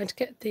worried that I'd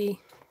get the...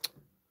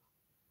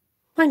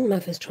 My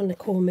mother's trying to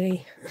call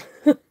me.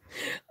 I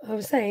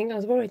was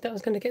worried that I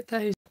was going to get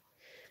those,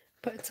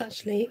 but it's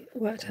actually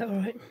worked out all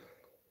right.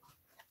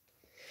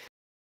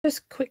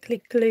 Just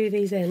quickly glue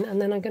these in,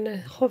 and then I'm going to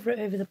hover it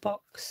over the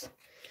box,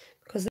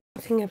 because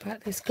the thing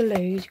about this glue,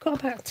 you've got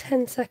about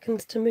 10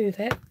 seconds to move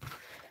it.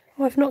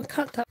 Oh, I've not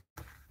cut that.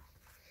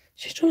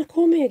 She's trying to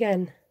call me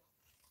again.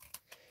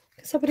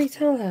 Can somebody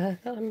tell her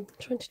that I'm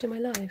trying to do my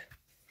live?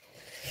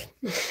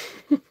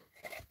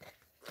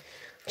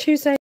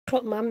 Tuesday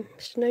o'clock, mum. You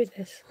should know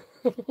this.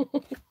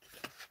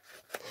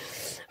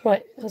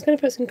 Right, I was going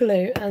to put some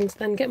glue and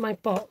then get my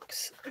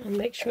box and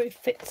make sure it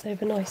fits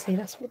over nicely.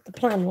 That's what the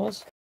plan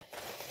was.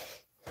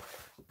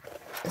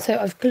 So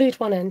I've glued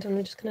one end and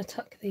I'm just going to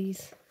tuck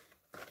these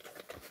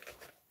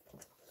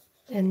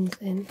ends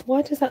in.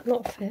 Why does that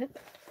not fit?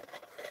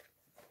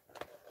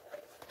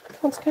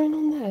 What's going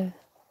on there?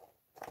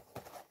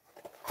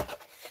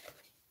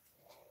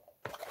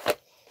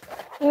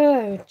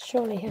 Oh,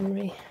 Johnny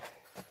Henry.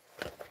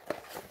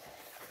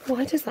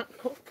 Why does that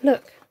not...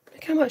 Look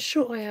how much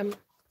short I am.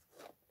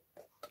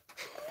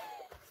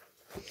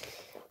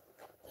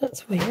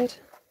 That's weird.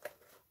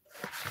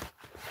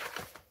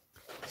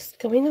 What's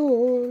going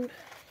on?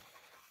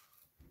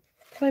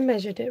 Have I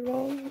measured it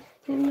wrong?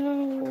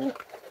 No.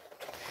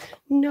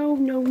 No,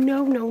 no,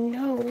 no, no,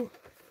 no.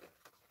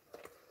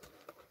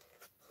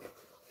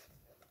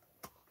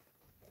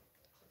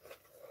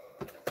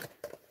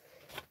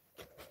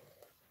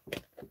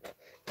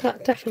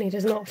 That definitely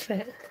does not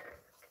fit.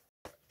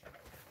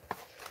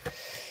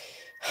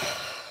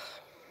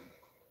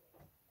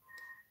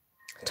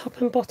 Top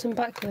and bottom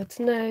backwards.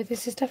 No,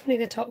 this is definitely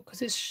the top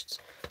because it's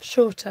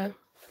shorter.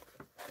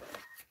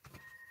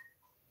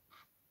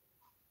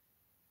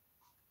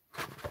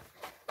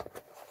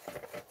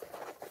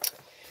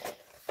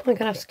 I'm going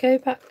to have to go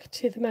back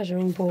to the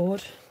measuring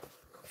board,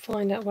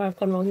 find out where I've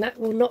gone wrong. That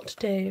will not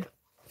do,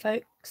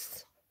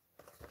 folks.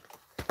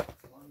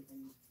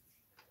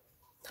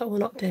 That will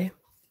not do.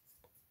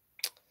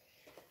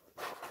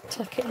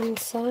 Tuck it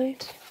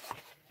inside.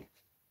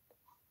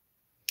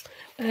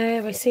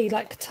 Oh, I see,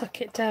 like tuck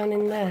it down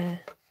in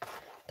there.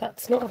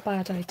 That's not a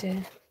bad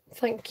idea.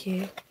 Thank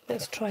you.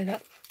 Let's try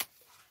that.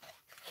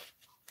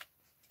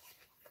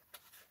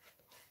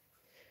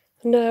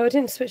 No, I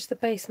didn't switch the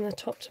base and the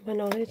top to my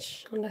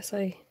knowledge, unless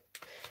I...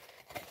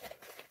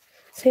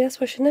 See, that's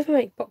why I should never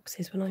make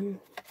boxes when I'm...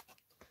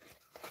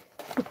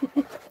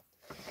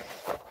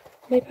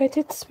 Maybe I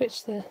did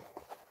switch the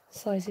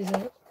sizes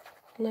out.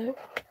 No.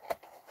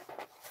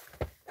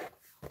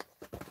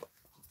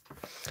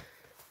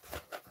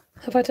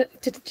 Have I... Do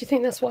you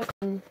think that's what I've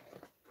done?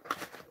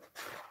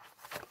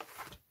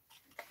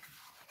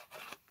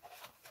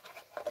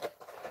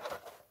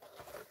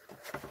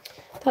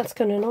 That's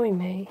going to annoy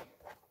me.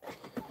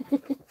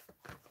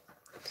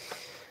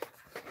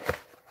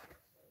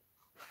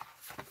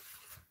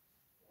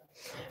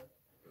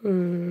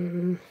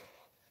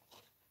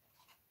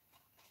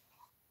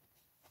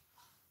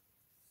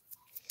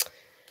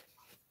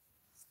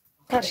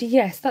 Actually,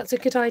 yes, that's a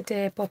good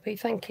idea, Bobby.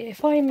 Thank you.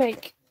 If I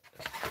make...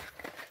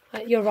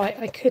 you're right,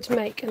 I could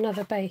make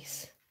another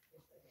base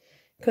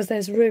because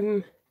there's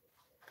room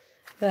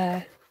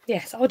there.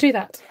 Yes, I'll do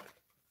that.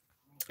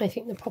 I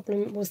think the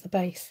problem was the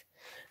base,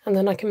 and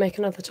then I can make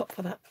another top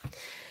for that.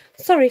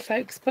 Sorry,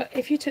 folks, but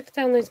if you took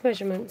down those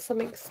measurements,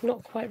 something's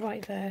not quite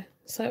right there.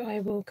 So I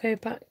will go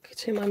back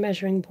to my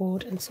measuring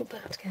board and sort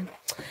that out again.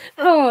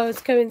 Oh,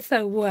 it's going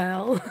so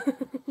well.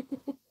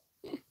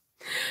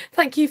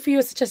 Thank you for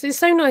your suggestion. It's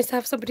so nice to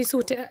have somebody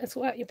sort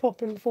out your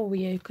problem for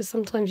you, because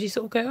sometimes you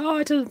sort of go, oh,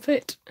 it doesn't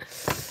fit.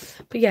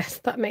 But yes,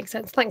 that makes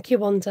sense. Thank you,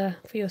 Wanda,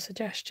 for your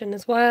suggestion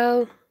as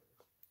well.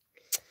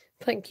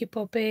 Thank you,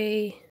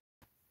 Bobby.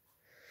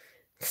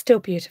 Still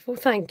beautiful.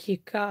 Thank you,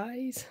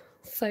 guys.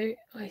 So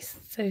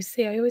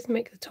see, I always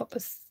make the top a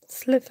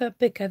slither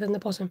bigger than the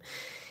bottom.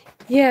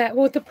 Yeah,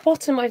 well, the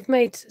bottom I've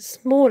made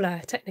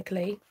smaller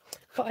technically,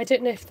 but I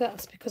don't know if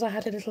that's because I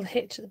had a little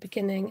hitch at the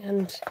beginning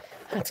and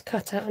had to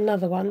cut out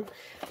another one.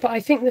 But I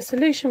think the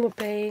solution would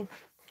be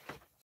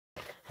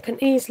I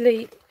can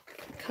easily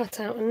cut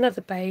out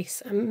another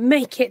base and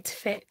make it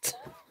fit.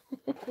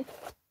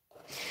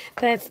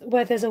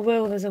 Where there's a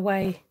will, there's a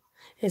way,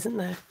 isn't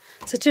there?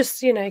 So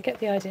just, you know, get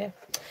the idea.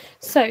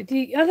 So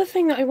the other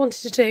thing that I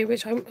wanted to do,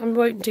 which I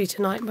won't do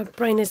tonight, my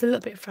brain is a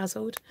little bit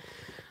frazzled.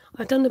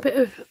 I've done a bit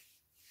of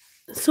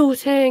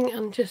sorting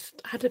and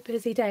just had a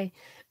busy day.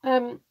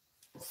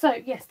 So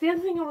yes, the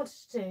other thing I wanted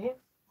to do,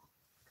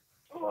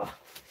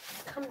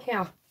 come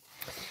here,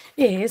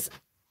 is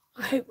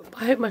I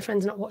hope my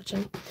friend's not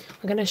watching.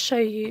 I'm going to show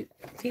you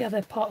the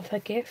other part of her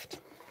gift,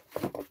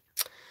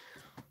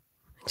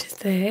 which is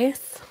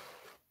this.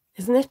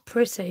 Isn't this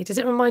pretty? Does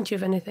it remind you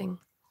of anything?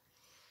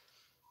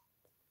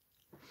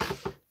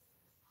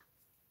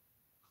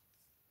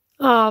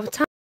 Oh,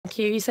 thank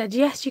you. You said,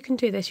 yes, you can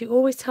do this. You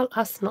always tell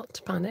us not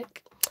to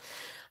panic.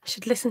 I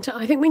should listen to...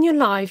 I think when you're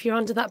live, you're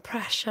under that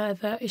pressure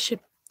that it should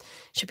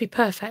be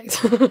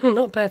perfect.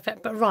 Not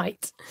perfect, but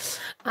right.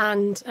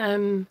 And,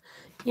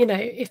 you know,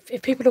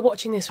 if people are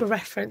watching this for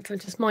reference, I'm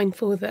just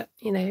mindful that,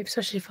 you know,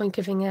 especially if I'm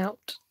giving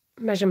out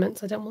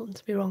measurements, I don't want them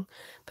to be wrong.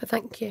 But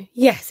thank you.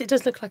 Yes, it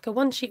does look like a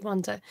one-sheet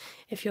wonder,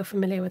 if you're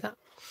familiar with that.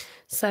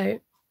 So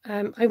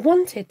I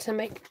wanted to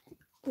make...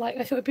 Like,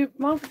 I thought it'd be,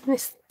 rather than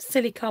this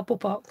silly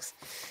cardboard box,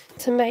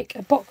 to make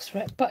a box for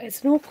it, but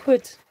it's an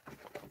awkward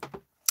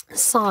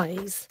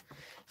size.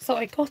 So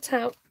I got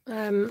out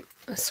a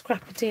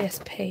scrap of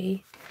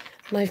DSP,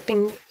 and I've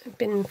been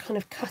kind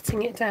of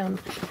cutting it down.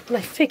 And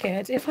I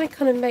figured if I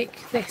kind of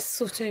make this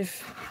sort of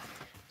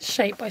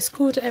shape, I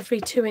scored it every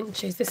 2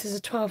 inches. This is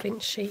a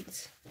 12-inch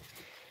sheet.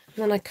 And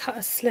then I cut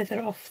a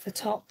slither off the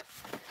top.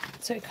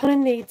 So it kind of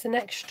needs an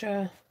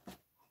extra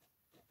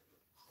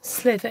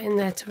slither in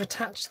there to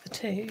attach the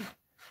two,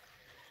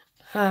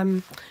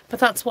 but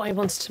that's what I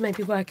wanted to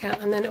maybe work out,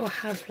 and then it will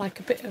have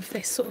like a bit of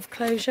this sort of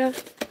closure,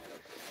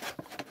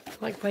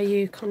 like where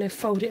you kind of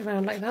fold it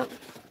around like that.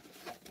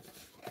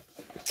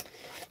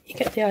 You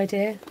get the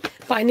idea.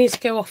 But I need to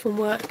go off and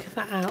work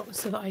that out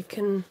so that I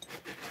can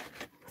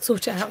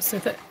sort it out so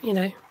that, you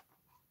know,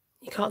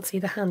 you can't see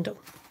the handle.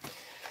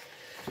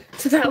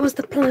 So that was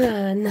the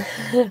plan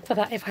for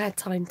that if I had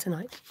time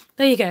tonight.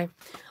 There you go.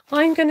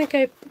 I'm going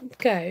to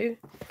go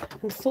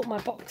and sort my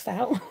box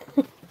out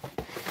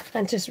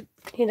and just,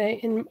 you know,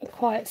 in a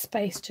quiet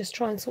space, just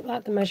try and sort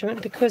out the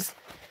measurement because,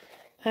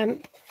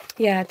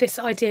 yeah, this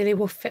ideally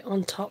will fit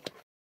on top.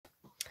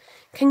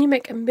 Can you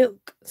make a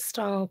milk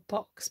style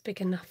box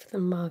big enough for the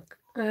mug?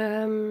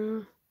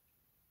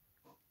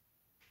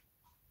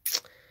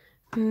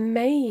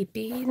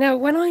 Maybe.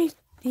 Now,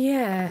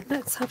 yeah,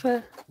 let's have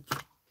a...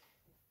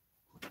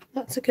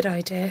 That's a good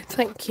idea.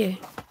 Thank you.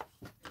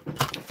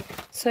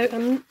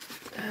 So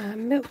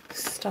milk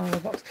style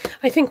box.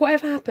 I think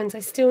whatever happens, I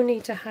still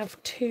need to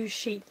have 2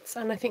 sheets,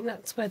 and I think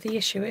that's where the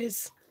issue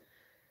is.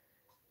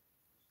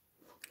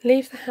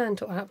 leave the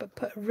handle out but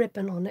put a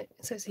ribbon on it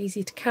so it's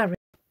easy to carry.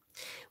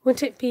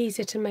 Wouldn't it be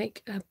easier to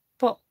make a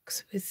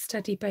box with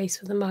steady base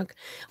for the mug?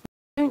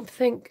 I don't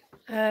think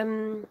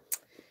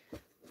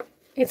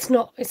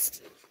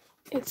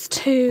it's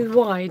too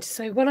wide,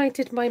 so when I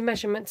did my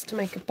measurements to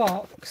make a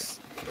box,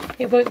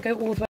 it won't go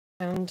all the way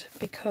around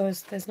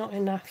because there's not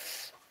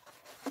enough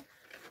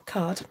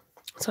card.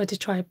 So I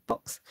did try a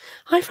box.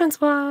 Hi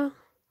Francois,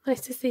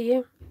 nice to see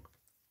you.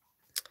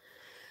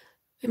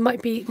 It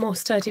might be more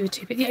sturdy with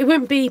 2 bits. Yeah, it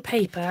won't be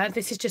paper.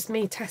 This is just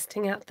me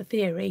testing out the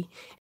theory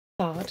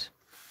card.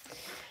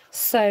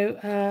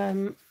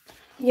 So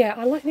yeah,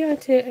 I like the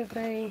idea of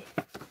a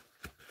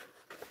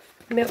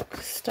milk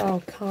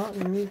style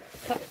carton.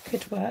 That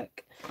could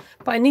work.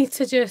 But I need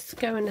to just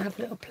go and have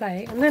a little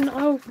play, and then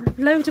I'll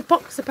load a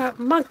box about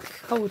mug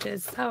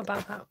holders. How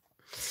about that?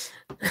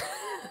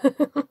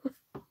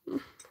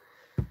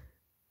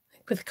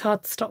 With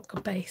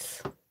cardstock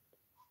base.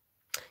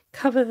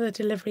 Cover the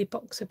delivery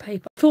box with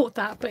paper. I thought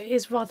that, but it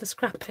is rather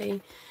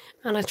scrappy,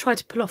 and I tried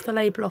to pull off the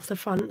label off the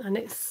front, and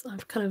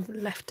I've kind of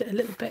left it a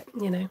little bit,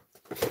 you know,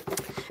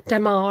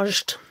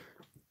 damaged,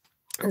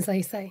 as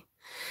they say.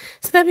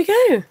 So there we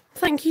go.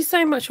 Thank you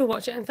so much for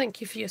watching, and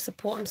thank you for your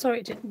support. I'm sorry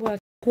it didn't work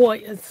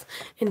quite as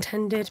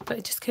intended, but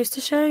it just goes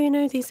to show, you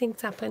know, these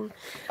things happen.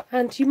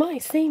 And you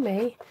might see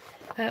me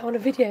on a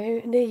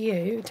video near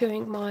you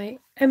doing my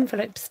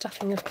envelope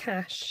stuffing of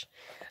cash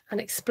and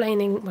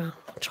explaining, well,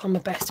 I'll try my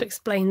best to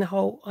explain the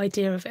whole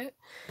idea of it.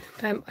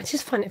 I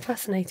just find it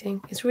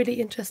fascinating. It's really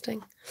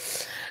interesting.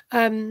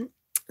 So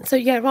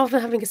yeah, rather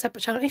than having a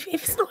separate channel, if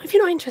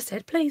you're not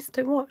interested, please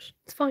don't watch.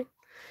 It's fine.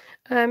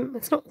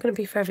 It's not going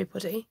to be for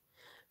everybody,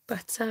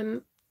 but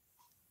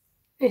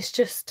it's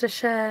just to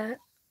share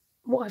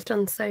what I've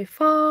done so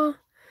far,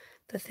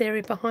 the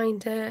theory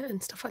behind it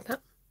and stuff like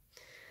that.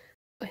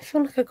 I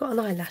feel like I've got an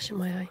eyelash in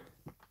my eye.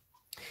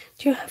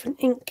 Do you have an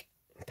ink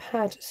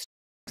pad?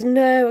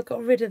 No, I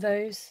got rid of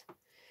those.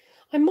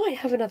 I might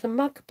have another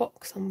mug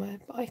box somewhere,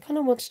 but I kind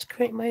of wanted to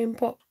create my own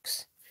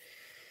box.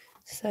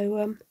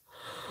 So,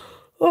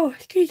 oh,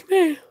 excuse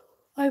me.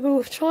 I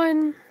will try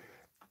and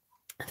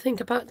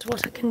think about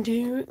what I can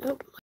do. Oh,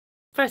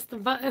 press the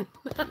button.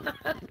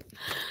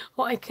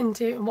 What I can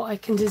do and what I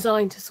can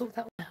design to sort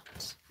that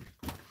out.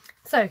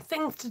 So,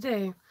 things to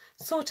do.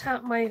 Sort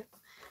out my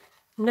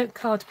note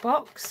card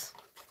box,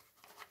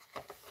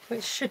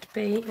 which should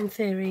be, in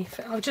theory,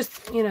 I'll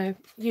just, you know,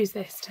 use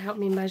this to help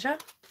me measure.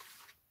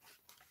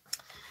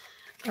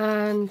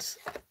 And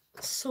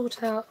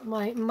sort out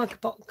my mug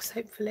box,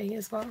 hopefully,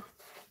 as well.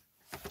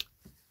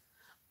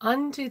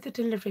 Undo the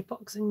delivery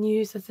box and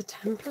use as a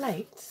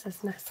template,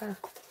 says Nessa.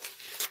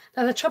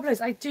 Now, the trouble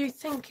is, I do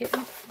think it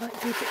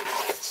might be a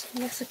bit...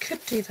 Yes, I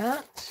could do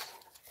that.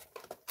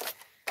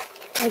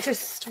 I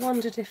just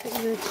wondered if it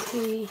would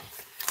be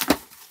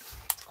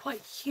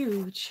quite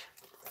huge.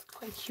 It's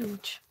quite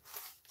huge.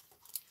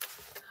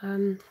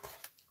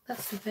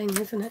 That's the thing,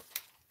 isn't it?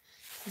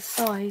 The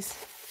size.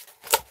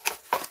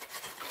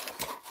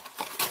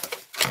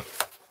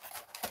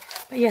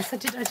 But yes, I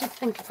did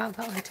think about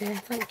that idea.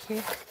 Thank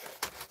you.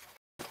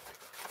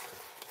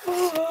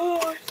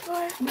 Oh, it's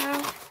tired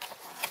now.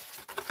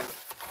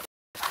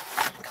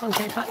 I can't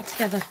get it back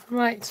together.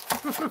 Right.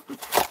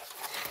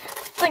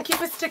 Thank you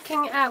for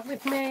sticking it out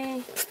with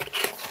me.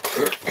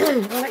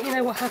 I'll let you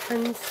know what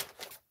happens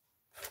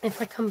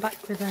if I come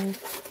back with a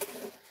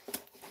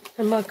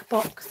mug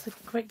box, a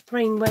great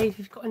brainwave. If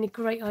you've got any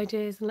great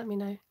ideas, and let me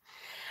know.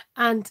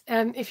 And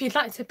if you'd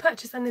like to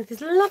purchase any of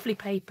this lovely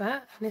paper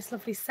and this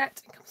lovely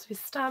set, it comes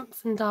with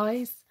stamps and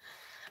dies,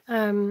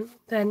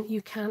 then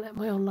you can at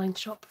my online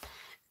shop.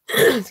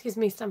 Excuse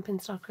me,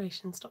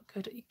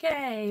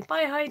 stampinstarcreations.co.uk.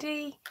 Bye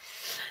Heidi,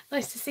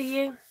 nice to see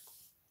you.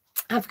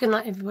 Have a good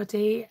night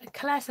everybody.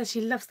 Claire says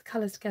she loves the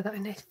colours together. I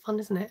know, it's fun,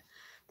 isn't it?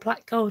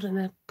 Black, gold and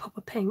a pop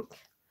of pink.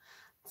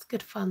 It's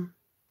good fun.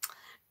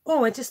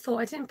 Oh, I just thought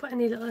I didn't put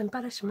any little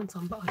embellishments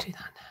on, but I'll do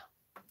that now.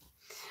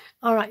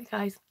 All right,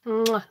 guys.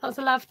 Lots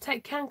of love.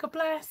 Take care and God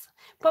bless.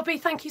 Bobby,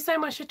 thank you so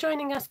much for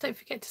joining us. Don't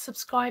forget to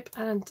subscribe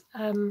and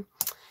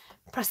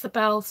press the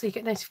bell so you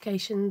get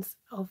notifications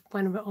of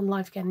when we're on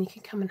live again. You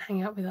can come and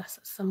hang out with us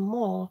some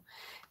more.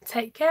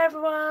 Take care,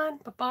 everyone.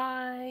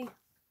 Bye-bye.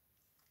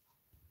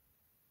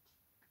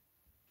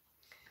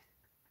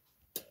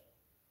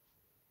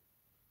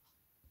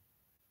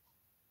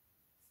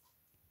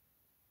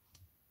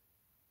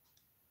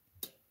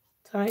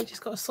 Sorry,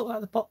 just got to sort out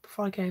the bot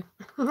before I go.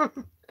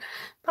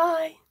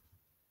 Bye.